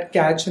and then that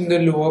catch in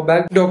the lower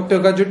back.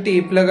 Doctor का जो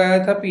tape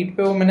लगाया था पीठ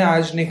पे वो मैंने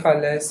आज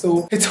निकाला है, so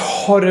it's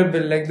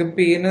horrible. Like the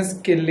pain is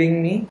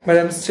killing me, but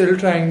I'm still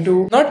trying to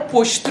not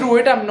push through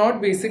it. I'm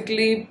not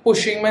basically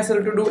pushing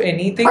myself to do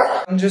anything.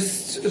 I'm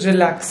just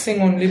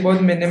relaxing only.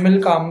 बहुत minimal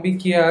काम भी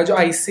किया, जो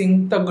icing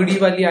तगड़ी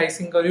वाली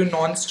icing कर रही हूँ,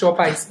 non-stop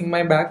icing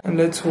my back.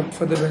 And let's hope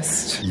for the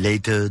best.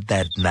 Later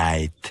that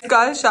night.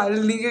 कल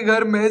शालिनी के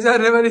घर मैं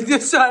जाने वाली थी,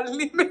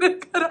 शालिनी मेरे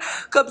घर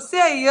कब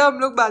से आई है, हम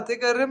लोग बातें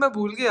कर रहे हैं, मैं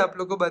भूल गई आप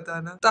लोग को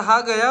बताना। तहा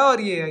गया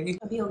और ये आई।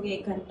 अभी हो गया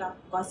 1 घंटा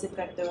गॉसिप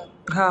करते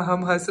हुए। हाँ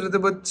हम हंस रहे थे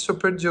बहुत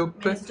स्टूपिड जोक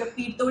पे। जब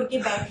पीठ तोड़ के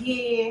बैठी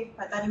है,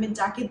 पता नहीं मैं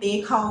जाके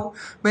देखा हूँ।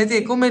 मैं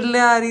देखो मिलने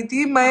आ रही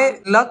थी, my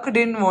luck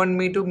didn't want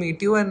me to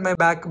meet you and my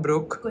back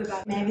broke. कोई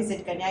बात, मैं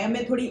विजिट करने आया,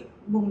 मैं थोड़ी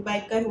मुंबई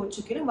का हो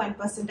चुकी हूँ,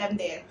 1% I'm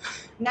there.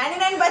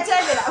 99 बचा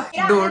है मेरा,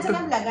 मेरा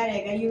जन्म लगा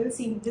रहेगा, you will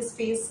see this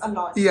face a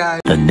lot. Yeah.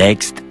 The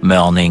next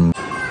morning.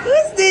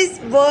 Who's this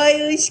boy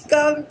who's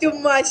come to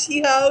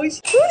Mashi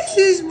house? Who's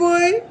this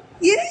boy?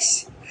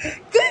 Yes.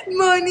 Good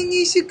morning,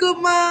 Ishiko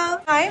ma.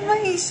 Hi, ma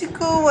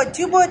Ishiko. What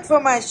you bought for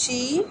Mashi?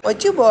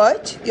 What you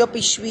bought? Your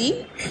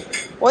pishwi?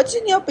 What's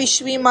in your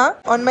pishwi, ma?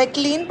 On my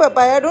clean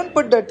papaya, don't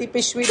put dirty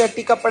pishwi,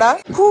 dirty kapda.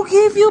 Who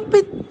gave you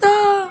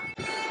pitta?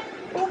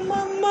 Oh,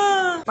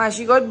 mama.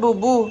 Mashi got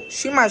boo-boo.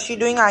 Mashi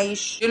doing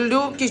Aish. You'll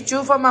do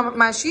kichu for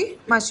Mashi?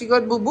 Mashi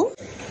got boo-boo?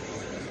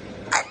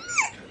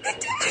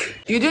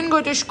 You didn't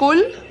go to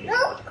school?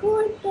 No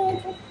school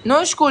today.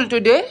 No school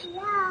today?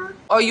 Yeah.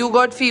 Or you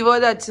got fever,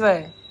 that's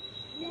why?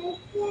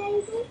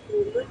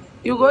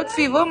 You got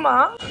fever,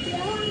 ma?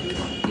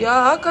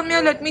 Yeah, come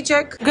here, let me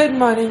check. Good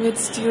morning,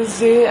 it's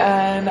Tuesday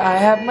and I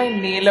have my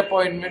nail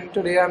appointment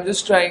today. I'm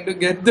just trying to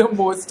get the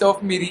most of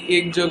मेरी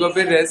एक जगह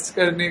पे rest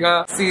करने का.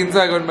 Since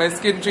I got my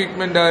skin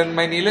treatment done,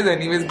 my nail is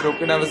anyways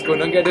broken. I was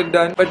gonna get it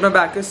done, but my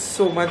back is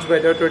so much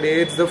better today.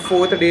 It's the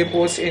 4th day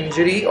post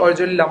injury, और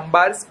जो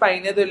lumbar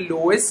spine है, the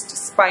lowest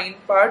spine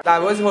part,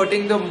 that was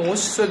hurting the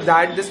most. So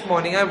that this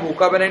morning I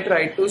woke up and I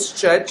tried to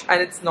stretch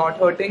and it's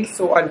not hurting.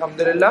 So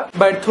alhamdulillah.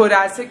 But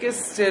thoracic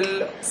is still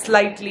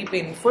slightly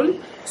painful.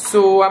 So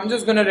I'm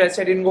just gonna rest.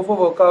 I didn't go for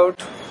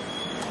workout.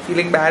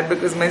 Feeling bad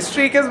because my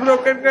streak is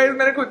broken, guys.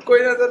 मैंने खुद को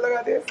ही नजर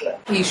लगा दिया।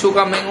 Ishu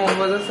coming home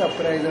was a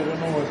surprise. I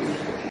don't know what he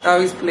did. Now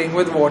he's playing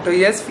with water.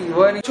 Yes,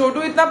 fever.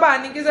 छोटू इतना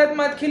पानी के साथ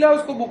मत खिला,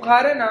 उसको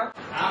बुखार है ना।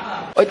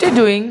 What you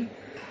doing?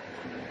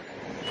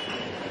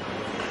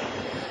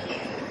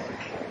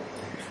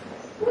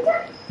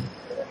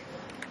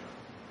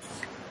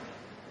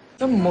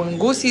 The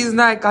mongoose is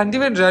now. I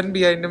can't even run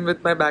behind him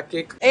with my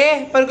backache.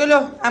 Hey,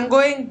 Pargolo, I'm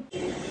going.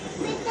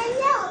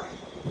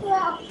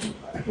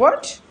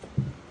 What?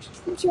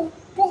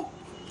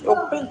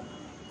 Open.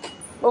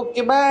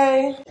 Okay,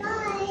 bye.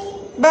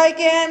 Bye,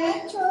 Ken.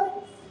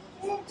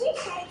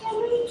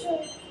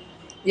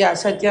 Yeah,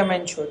 Satya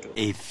and Chotu.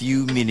 A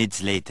few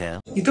minutes later.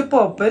 ये तो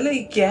purple है,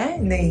 क्या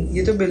है? नहीं,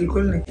 ये तो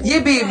बिल्कुल नहीं। ये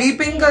बेबी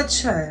पिंक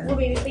अच्छा है। वो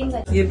बेबी पिंक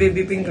अच्छा है। ये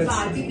बेबी पिंक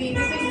अच्छा है। बेबी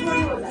पिंक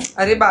थोड़ी बोला।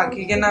 अरे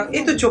बाकी के नाम,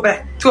 ये तो चुप है।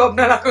 तू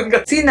अपना नाम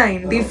कर। See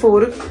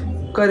 94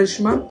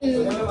 करिश्मा,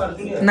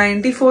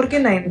 94 के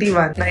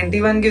 91.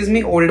 91 gives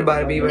me old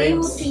Barbie vibes. नहीं,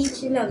 वो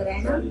पीच लग रहा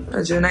है ना।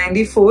 अच्छा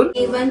 94.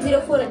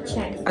 104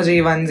 अच्छा है। अच्छा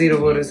ये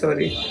 104 है,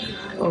 सॉरी।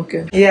 ओके,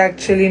 ये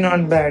एक्चुअली नॉट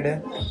बैड है।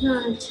 हाँ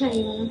अच्छा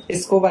है।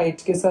 इसको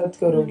व्हाइट के साथ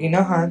करोगी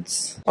ना हाथ,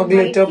 और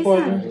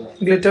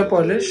ग्लिटर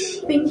पॉलिश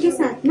पिंक के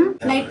साथ ना,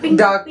 light pink,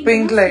 dark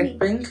pink, light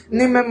pink.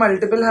 नहीं, मैं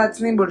मल्टीपल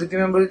हाथ नहीं बोल रही थी,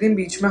 मैं बोल रही थी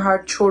बीच में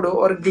हाथ छोड़ो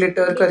और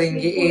ग्लिटर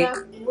करेंगे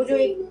एक। वो जो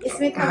एक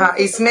इसमें था, हाँ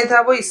इसमें था,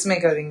 वो इसमें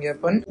करेंगे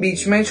अपन।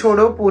 बीच में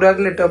छोड़ो पूरा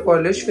ग्लिटर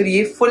पॉलिश, फिर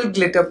ये फुल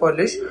ग्लिटर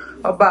पॉलिश,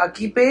 और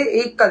बाकी पे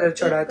एक कलर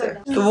चढ़ाते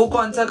हैं। तो वो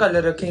कौन सा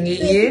कलर रखेंगे?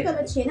 ये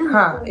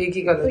हाँ एक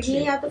ही कलर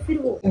चाहिए, या तो फिर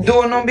वो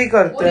दोनों भी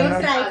करते हैं ना।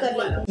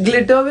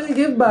 Glitter will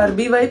give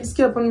Barbie vibes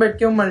कि अपन बैठ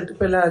के वो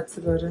मल्टीपल हाथ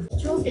से कर रहे हैं।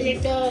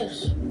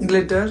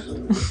 ग्लिटर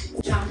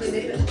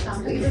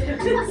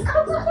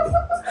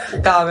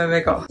काम है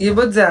मैं कहा, ये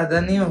बहुत ज्यादा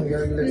नहीं हो गया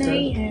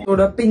ग्लिटर,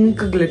 थोड़ा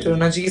पिंक ग्लिटर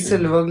होना चाहिए,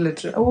 silver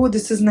glitter. Oh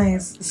this is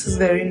nice, this is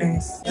very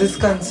nice, this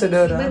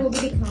consider.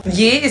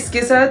 ये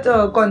इसके साथ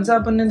कौन सा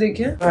अपन ने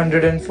देखे?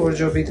 104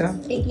 जो भी था,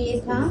 एक ये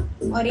था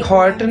और एक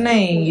हॉट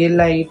नहीं, ये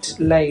लाइट।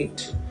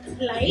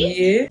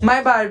 ये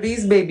माई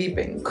बार्बीज baby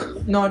pink,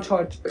 not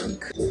hot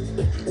pink.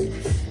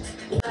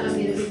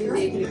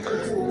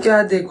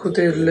 क्या देखूं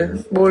तेरे लिए?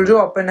 बोल जो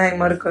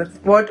ओपेनहाइमर कर।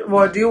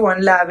 What do you want?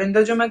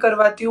 Lavender जो मैं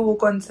करवाती हूँ वो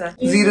कौन सा है?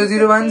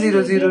 001,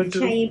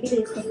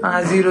 002,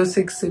 हाँ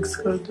 066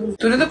 कर दो।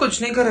 तूने तो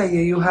कुछ नहीं कराई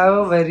है। You have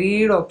a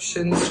varied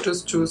options to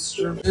choose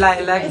from.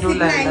 Lilac, do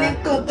lilac.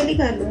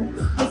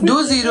 Do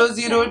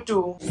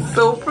 002.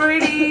 So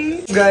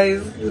pretty,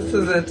 guys. This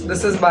is it.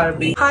 This is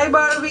Barbie. Hi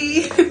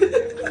Barbie.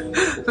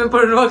 मैं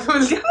पढ़वा के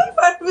बोलती हूँ Hi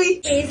Barbie.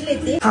 बेस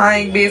लेते। हाँ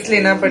एक बेस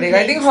लेना पड़ेगा।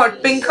 I think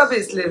हॉट पिंक का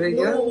बेस ले रहे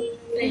क्या?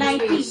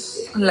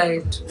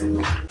 लाइट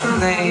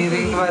नहीं,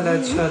 रिंग वाला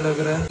अच्छा लग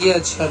रहा है। ये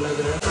अच्छा लग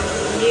रहा है।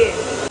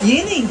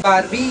 ये नहीं,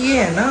 बारबी ये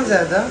है ना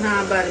ज्यादा।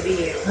 हाँ बारबी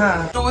है।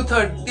 हाँ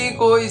 230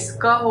 को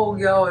इसका हो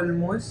गया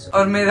ऑलमोस्ट,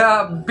 और मेरा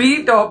बी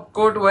टॉप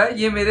कोट हुआ है।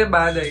 ये मेरे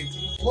बाद आई थी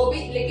वो भी,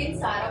 लेकिन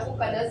सारा को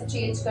कलर्स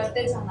चेंज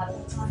करते जाना।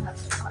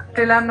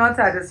 Till I'm not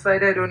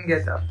satisfied, I don't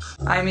get up.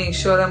 I make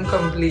sure I'm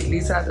completely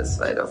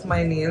satisfied of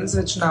my nails,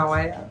 which now I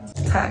am.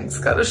 Thanks,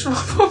 Karishma,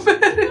 for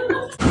wearing.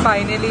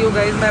 Finally, you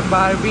guys, my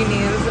Barbie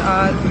nails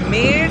are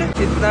made.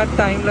 इतना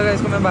time लगा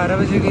इसको। मैं 12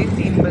 बजे गई,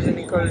 3 बजे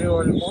निकल रही हूँ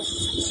almost.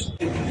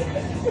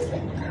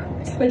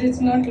 But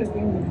it's not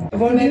looking good.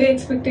 वो मेरी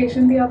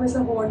expectation थी आप ऐसा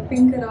hot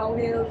pink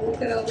कराओगे और वो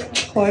कराओगे।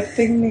 Hot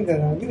pink नहीं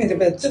कराऊंगी, मेरे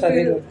पे अच्छा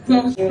नहीं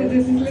लगता। This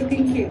is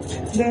looking cute.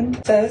 Then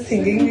I was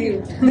thinking you.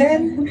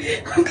 Then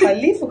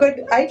खाली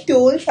forgot. I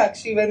told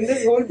Sakshi when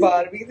this whole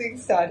Barbie thing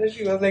started,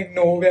 she was like,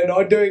 "No, we're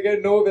not doing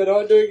it. No, we're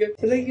not doing it."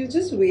 I was like, "You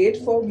just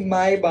wait for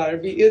my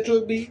Barbie. It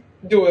will be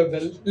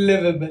doable,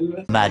 livable."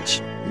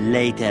 Much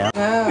later.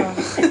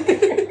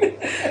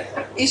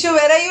 Ishu,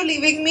 where are you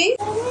leaving me?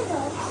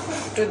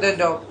 To the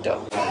doctor.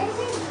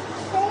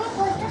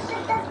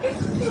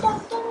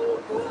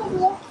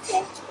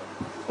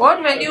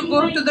 What? When you go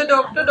to the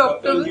doctor,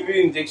 doctor will give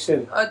you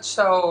injection.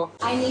 अच्छा हो.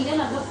 I need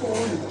another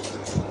phone.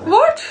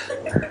 What?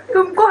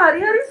 तुमको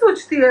हरी हरी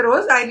सोचती है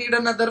रोज. I need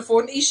another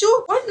phone. Issue?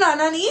 What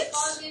Nana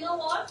needs? You know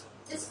what?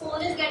 This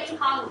phone is getting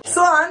hung.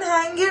 So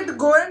unhang it.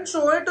 Go and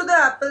show it to the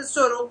Apple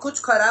store. कुछ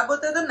खराब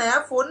होता है तो नया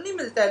phone नहीं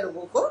मिलता है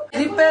लोगों को.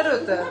 Repair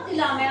होता है.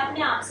 मैं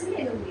अपने आप से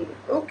ले लूंगी.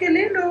 Okay,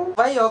 ले लो.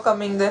 Why you're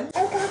coming then?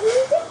 I'm coming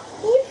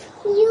if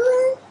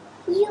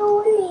you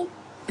only.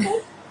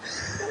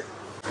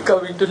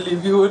 Coming to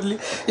leave you only.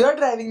 You're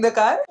driving the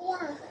car?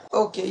 Yeah.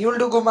 Okay, you'll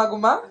do guma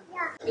guma?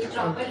 He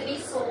troubled me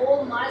so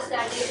much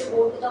that day to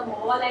go to the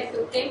mall. I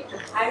took him.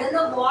 I don't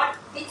know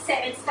which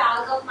 7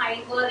 stars of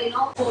mine were,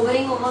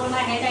 hovering over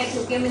my head. I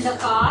took him in the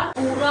car.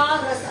 पूरा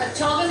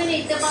अच्छा हो गया मैंने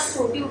एक बार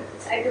छोटी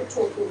I took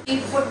Chhotu. He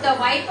put the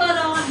wiper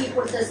on. He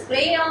put the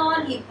spray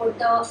on. He put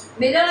the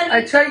mirror.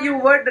 अच्छा, you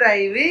were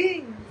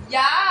driving?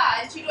 Yeah,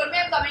 and she told me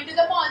I'm coming to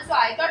the mall, so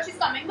I thought she's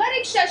coming by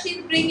rickshaw.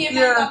 She'll bring him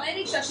and come in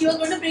rickshaw. She was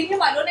going to bring him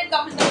alone and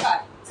come in the car.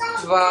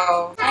 Wow.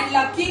 And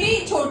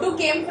luckily, Chotu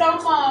came from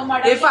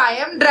Madhya. If I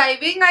am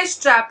driving, I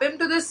strap him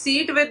to the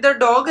seat with the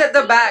dog at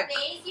the back.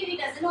 He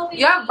doesn't know.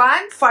 Yeah,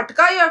 one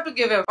fatka you have to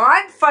give him.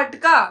 One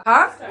fatka,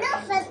 huh? No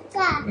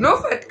fatka. No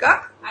fatka?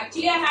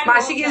 Actually, I had.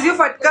 Mashi gives you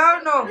fatka or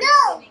no?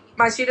 No.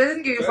 Mashi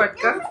doesn't give you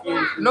fatka?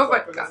 No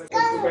fatka.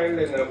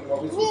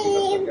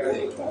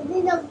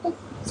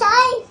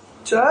 Sorry.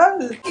 चल.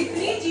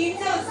 कितनी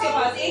jeans है उसके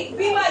पास, एक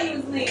भी बार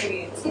use नहीं हुई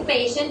है. उसकी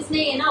पेशेंस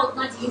नहीं है ना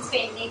उतना जीन्स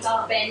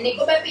पहनने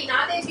को मैं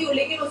पहना देती हूँ,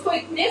 लेकिन उसको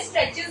इतने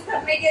स्ट्रेचेस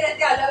करने के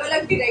रहते अलग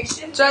अलग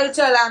डायरेक्शन.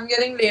 चल I'm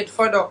getting late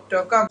for doctor.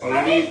 Come.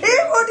 Hey,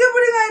 what you're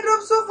putting eye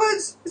drops so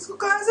much? इसको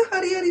कहाँ से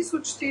हरी हरी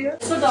सूझती है?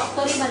 इसको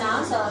डॉक्टर ही बना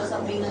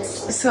सबरीना.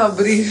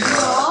 सबरीना.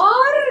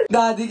 और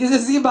दादी के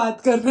जैसी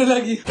बात करने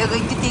लगी. You're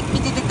going to take me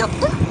to the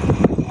doctor?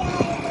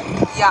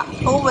 Yeah.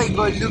 Oh my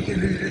God, look at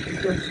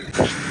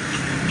this.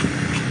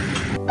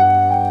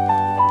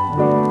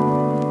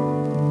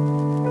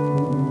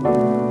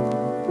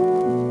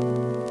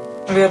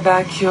 We are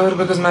back here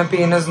because my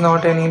pain is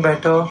not any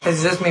better.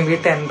 It's just maybe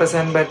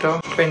 10% better,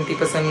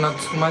 20% not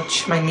so much.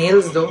 My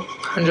nails though,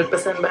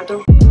 100% better.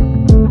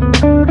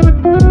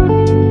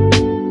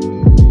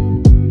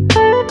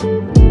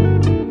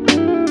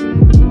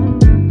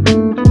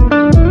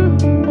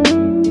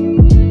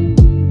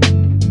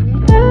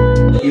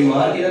 ये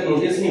मार के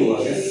notice नहीं हुआ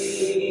क्या?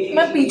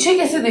 मैं पीछे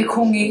कैसे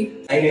देखूंगी?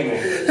 आईने में.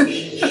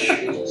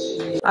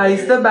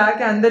 Eyes, the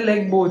back and the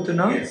leg both,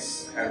 no? Yes,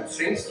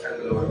 hamstrings and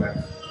the lower back.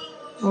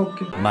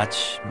 Okay.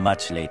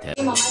 Much later.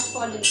 Mama's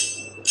calling.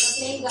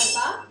 Playing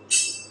Garba.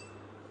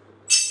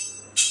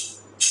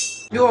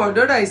 You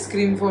ordered ice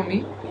cream for me?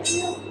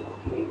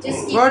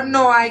 Just What?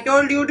 No, I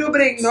told you to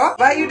bring, no?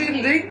 Why you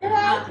didn't bring?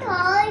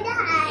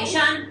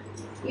 Ishan,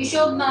 you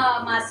show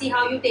Masi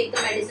how you take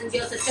the medicines.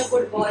 You're such a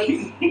good boy.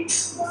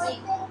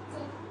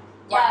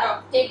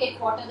 Yeah, take it,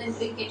 water, then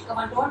drink it. Come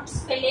on, don't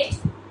spill it.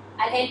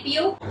 I'll help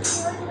you.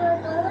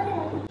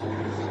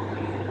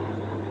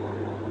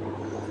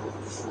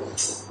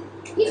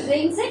 He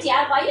drinks it,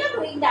 yeah. Why are you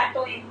doing that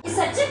to him? He's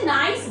such a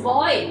nice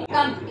boy.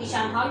 Come,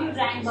 Ishan, how you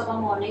drank Baba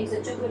morning?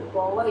 Such a good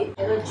boy.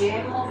 You're a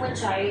gem of a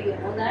child, you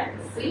know that?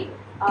 See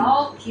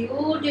how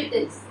cute it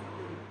is.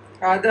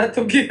 आधा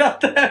तो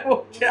गिराता है वो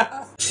क्या?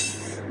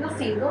 Your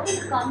finger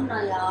will come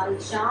na yaar,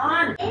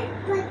 Ishan.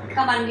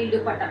 Come on, we'll do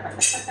pata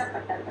pata pata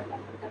pata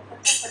pata pata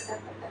pata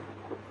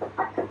pata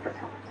pata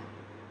pata.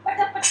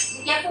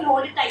 will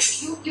hold it tight.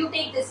 You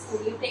take this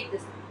food. You take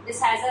this. This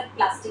has a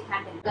plastic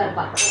handle.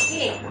 Garba.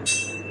 Okay.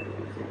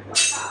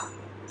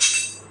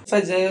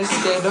 फजय is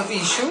scared of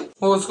issue.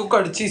 वो उसको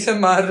कड़ची से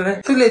मार रहा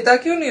है. तू लेता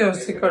क्यों नहीं है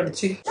उससे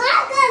कड़ची?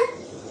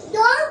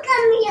 Don't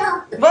come here.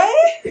 Why?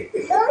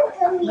 Don't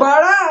come here.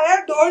 बड़ा है.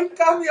 Don't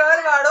come here,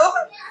 गाड़ो.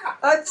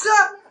 अच्छा,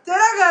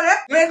 तेरा घर है.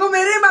 मेरे को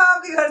मेरे माँ बाप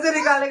के घर से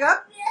निकालेगा.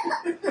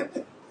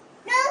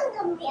 Don't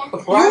come here.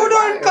 You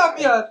don't come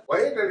here. Why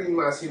are you telling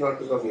Masi not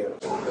to come here?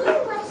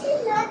 Masi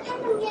not to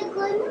come here.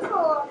 Go in the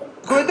hall.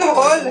 Go in the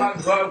hall.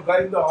 Go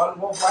in the hall.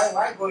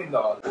 Why go in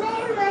the hall?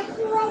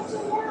 Masi was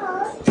in the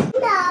hall.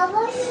 Dad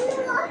was in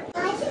the hall.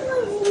 Masi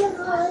was in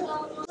the hall.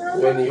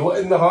 When you were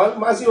in the hall,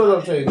 Masi was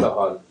also in the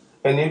hall.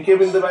 When you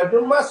came in the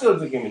bedroom, Masi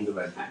also came in the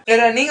bedroom. You're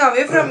running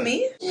away from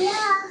me? Yeah.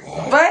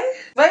 Why?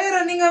 Why are you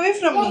running away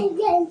from me?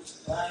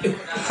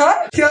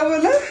 हाँ? क्या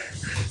बोला?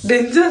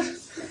 Danger.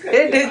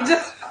 Hey,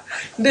 danger.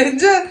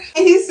 Danger.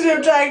 He's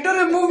trying to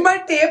remove my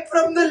tape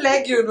from the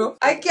leg, you know.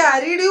 I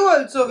carried you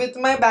also. With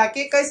my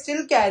backache, I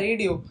still carried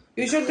you.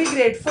 You should be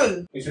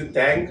grateful. You should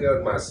thank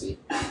your Masi.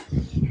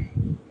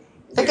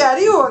 I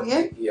carry you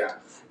again? Yeah.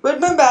 But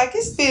my back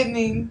is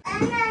paining.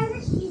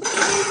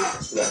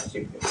 Yeah,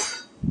 keep it.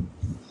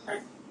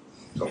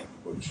 So,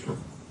 good.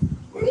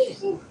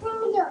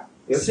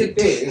 You're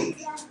sitting,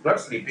 not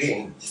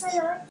sleeping.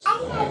 Hello. I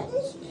have to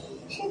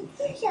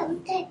sit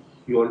something.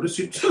 You want to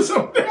sit or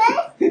something?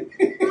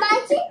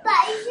 Masi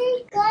bicycle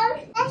come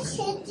and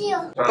sit you.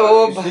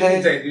 Oh, you sleep bhai.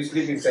 inside. You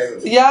sleep inside.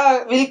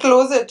 Yeah, we'll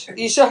close it.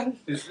 Ishan,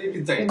 You sleep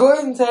inside. go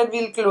inside,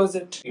 we'll close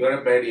it. You got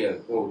a bed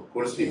here. Go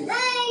to sleep.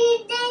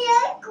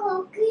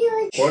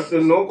 Cockroach. What?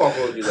 No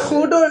cockroaches.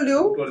 Who told you?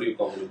 Who told you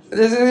cockroaches?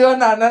 This is your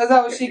Nana's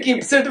house. She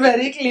keeps it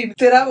very clean.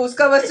 तेरा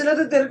उसका बस चला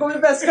तो तेरे को भी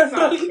pest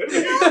control.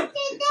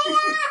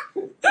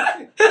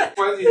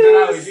 First, इधर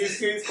आओ.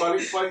 She is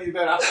calling first,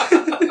 इधर आओ.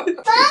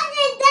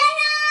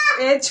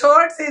 ए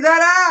छोट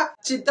इधर आ.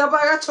 चित्ता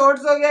पागा छोट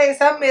हो गया. ये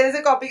सब मेरे से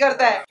कॉपी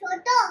करता है.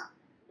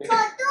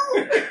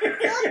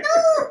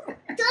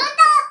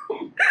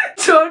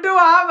 छोटू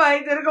हाँ भाई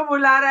तेरे को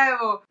बुला रहा है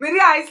वो. मेरी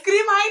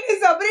आइसक्रीम आई नहीं.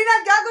 सबरीना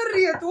क्या कर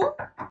रही है तू?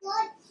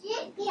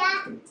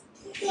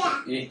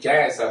 ये क्या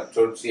है सब?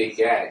 छोट सी ये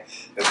क्या है?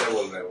 ऐसा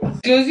बोल रहा है वो.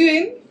 Close you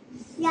in.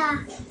 Yeah.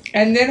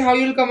 And then how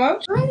you'll come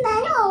out? When I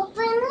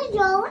open the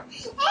door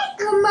and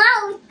come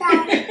out.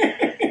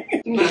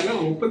 Nana,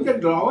 open the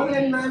drawer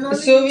and Nana.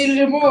 So we'll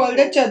remove all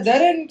the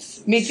chadar and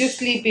make you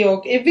sleepy.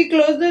 Okay. If we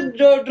close the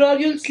drawer,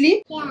 you'll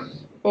sleep. Yeah.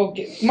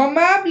 Okay.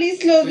 Mama, please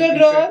close the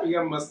drawer.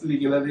 Yeah, must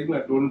लिखना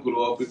देखना. Don't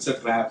grow up. It's a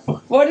trap.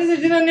 What is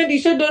it on your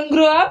t-shirt? Don't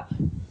grow up.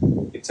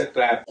 It's a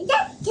trap. It's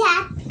a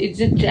trap. It's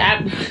a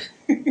trap.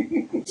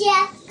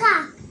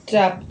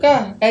 Trap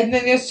ka. And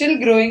then you're still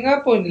growing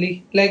up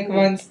only. Like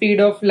one speed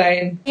of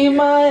lion.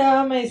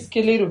 Maya, मैं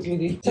इसके लिए रुकी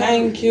थी.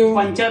 Thank you.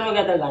 Puncture हो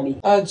गया था गाड़ी.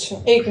 अच्छा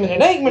एक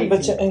मिनट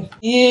बच्चा.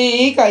 ये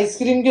एक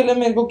आइसक्रीम के लिए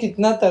मेरे को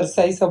कितना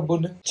तरसा ही सब्बू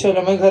ने.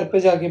 चलो मैं घर पे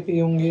जाके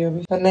पीऊंगी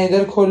अभी. वरना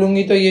इधर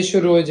खोलूंगी तो ये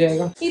शुरू हो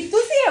जाएगा. इतू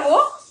सी है वो.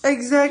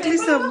 Exactly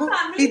सब्बू.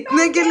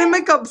 इतने के लिए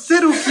मैं कब से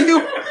रुकी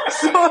हूँ.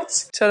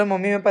 सोच. चलो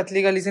मम्मी मैं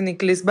पतली गली से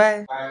निकली.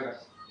 Bye.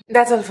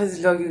 That's all for this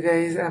vlog, you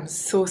guys. I'm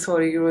so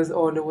sorry it was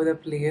all over the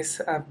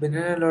place. I've been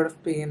in a lot of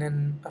pain,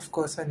 and of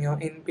course when you're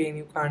in pain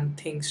you can't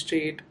think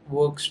straight,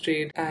 work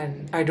straight,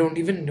 and I don't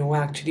even know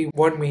actually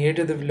what made it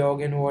to the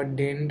vlog and what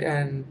didn't,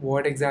 and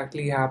what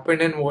exactly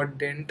happened and what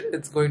didn't.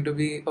 It's going to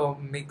be a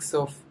mix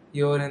of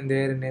here and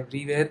there and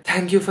everywhere.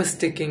 Thank you for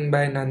sticking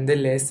by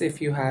nonetheless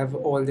if you have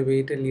all the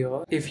way till here.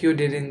 If you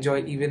did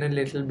enjoy even a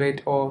little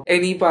bit or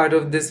any part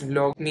of this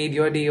vlog made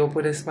your day or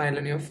put a smile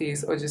on your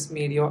face or just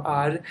made your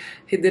hour,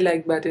 hit the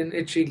like button.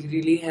 It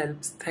really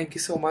helps. Thank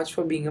you so much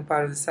for being a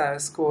part of the Sarah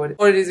Squad.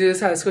 Or it is your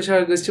Sarah Squad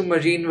shout out goes to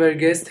Marine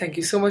Vergas. Thank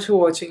you so much for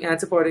watching and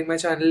supporting my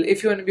channel.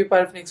 If you want to be a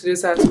part of next video's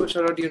Sarah Squad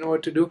shout out, you know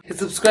what to do. Hit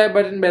the subscribe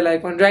button, bell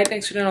icon right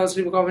next to it, and also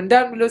leave a comment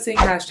down below saying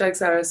hashtag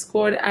Sarah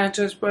Squad and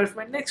search for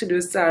my next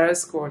video's Sarah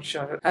Squad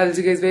shout out. I'll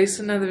see you guys very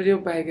soon in another video.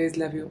 Bye guys,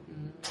 love you.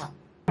 Mwah.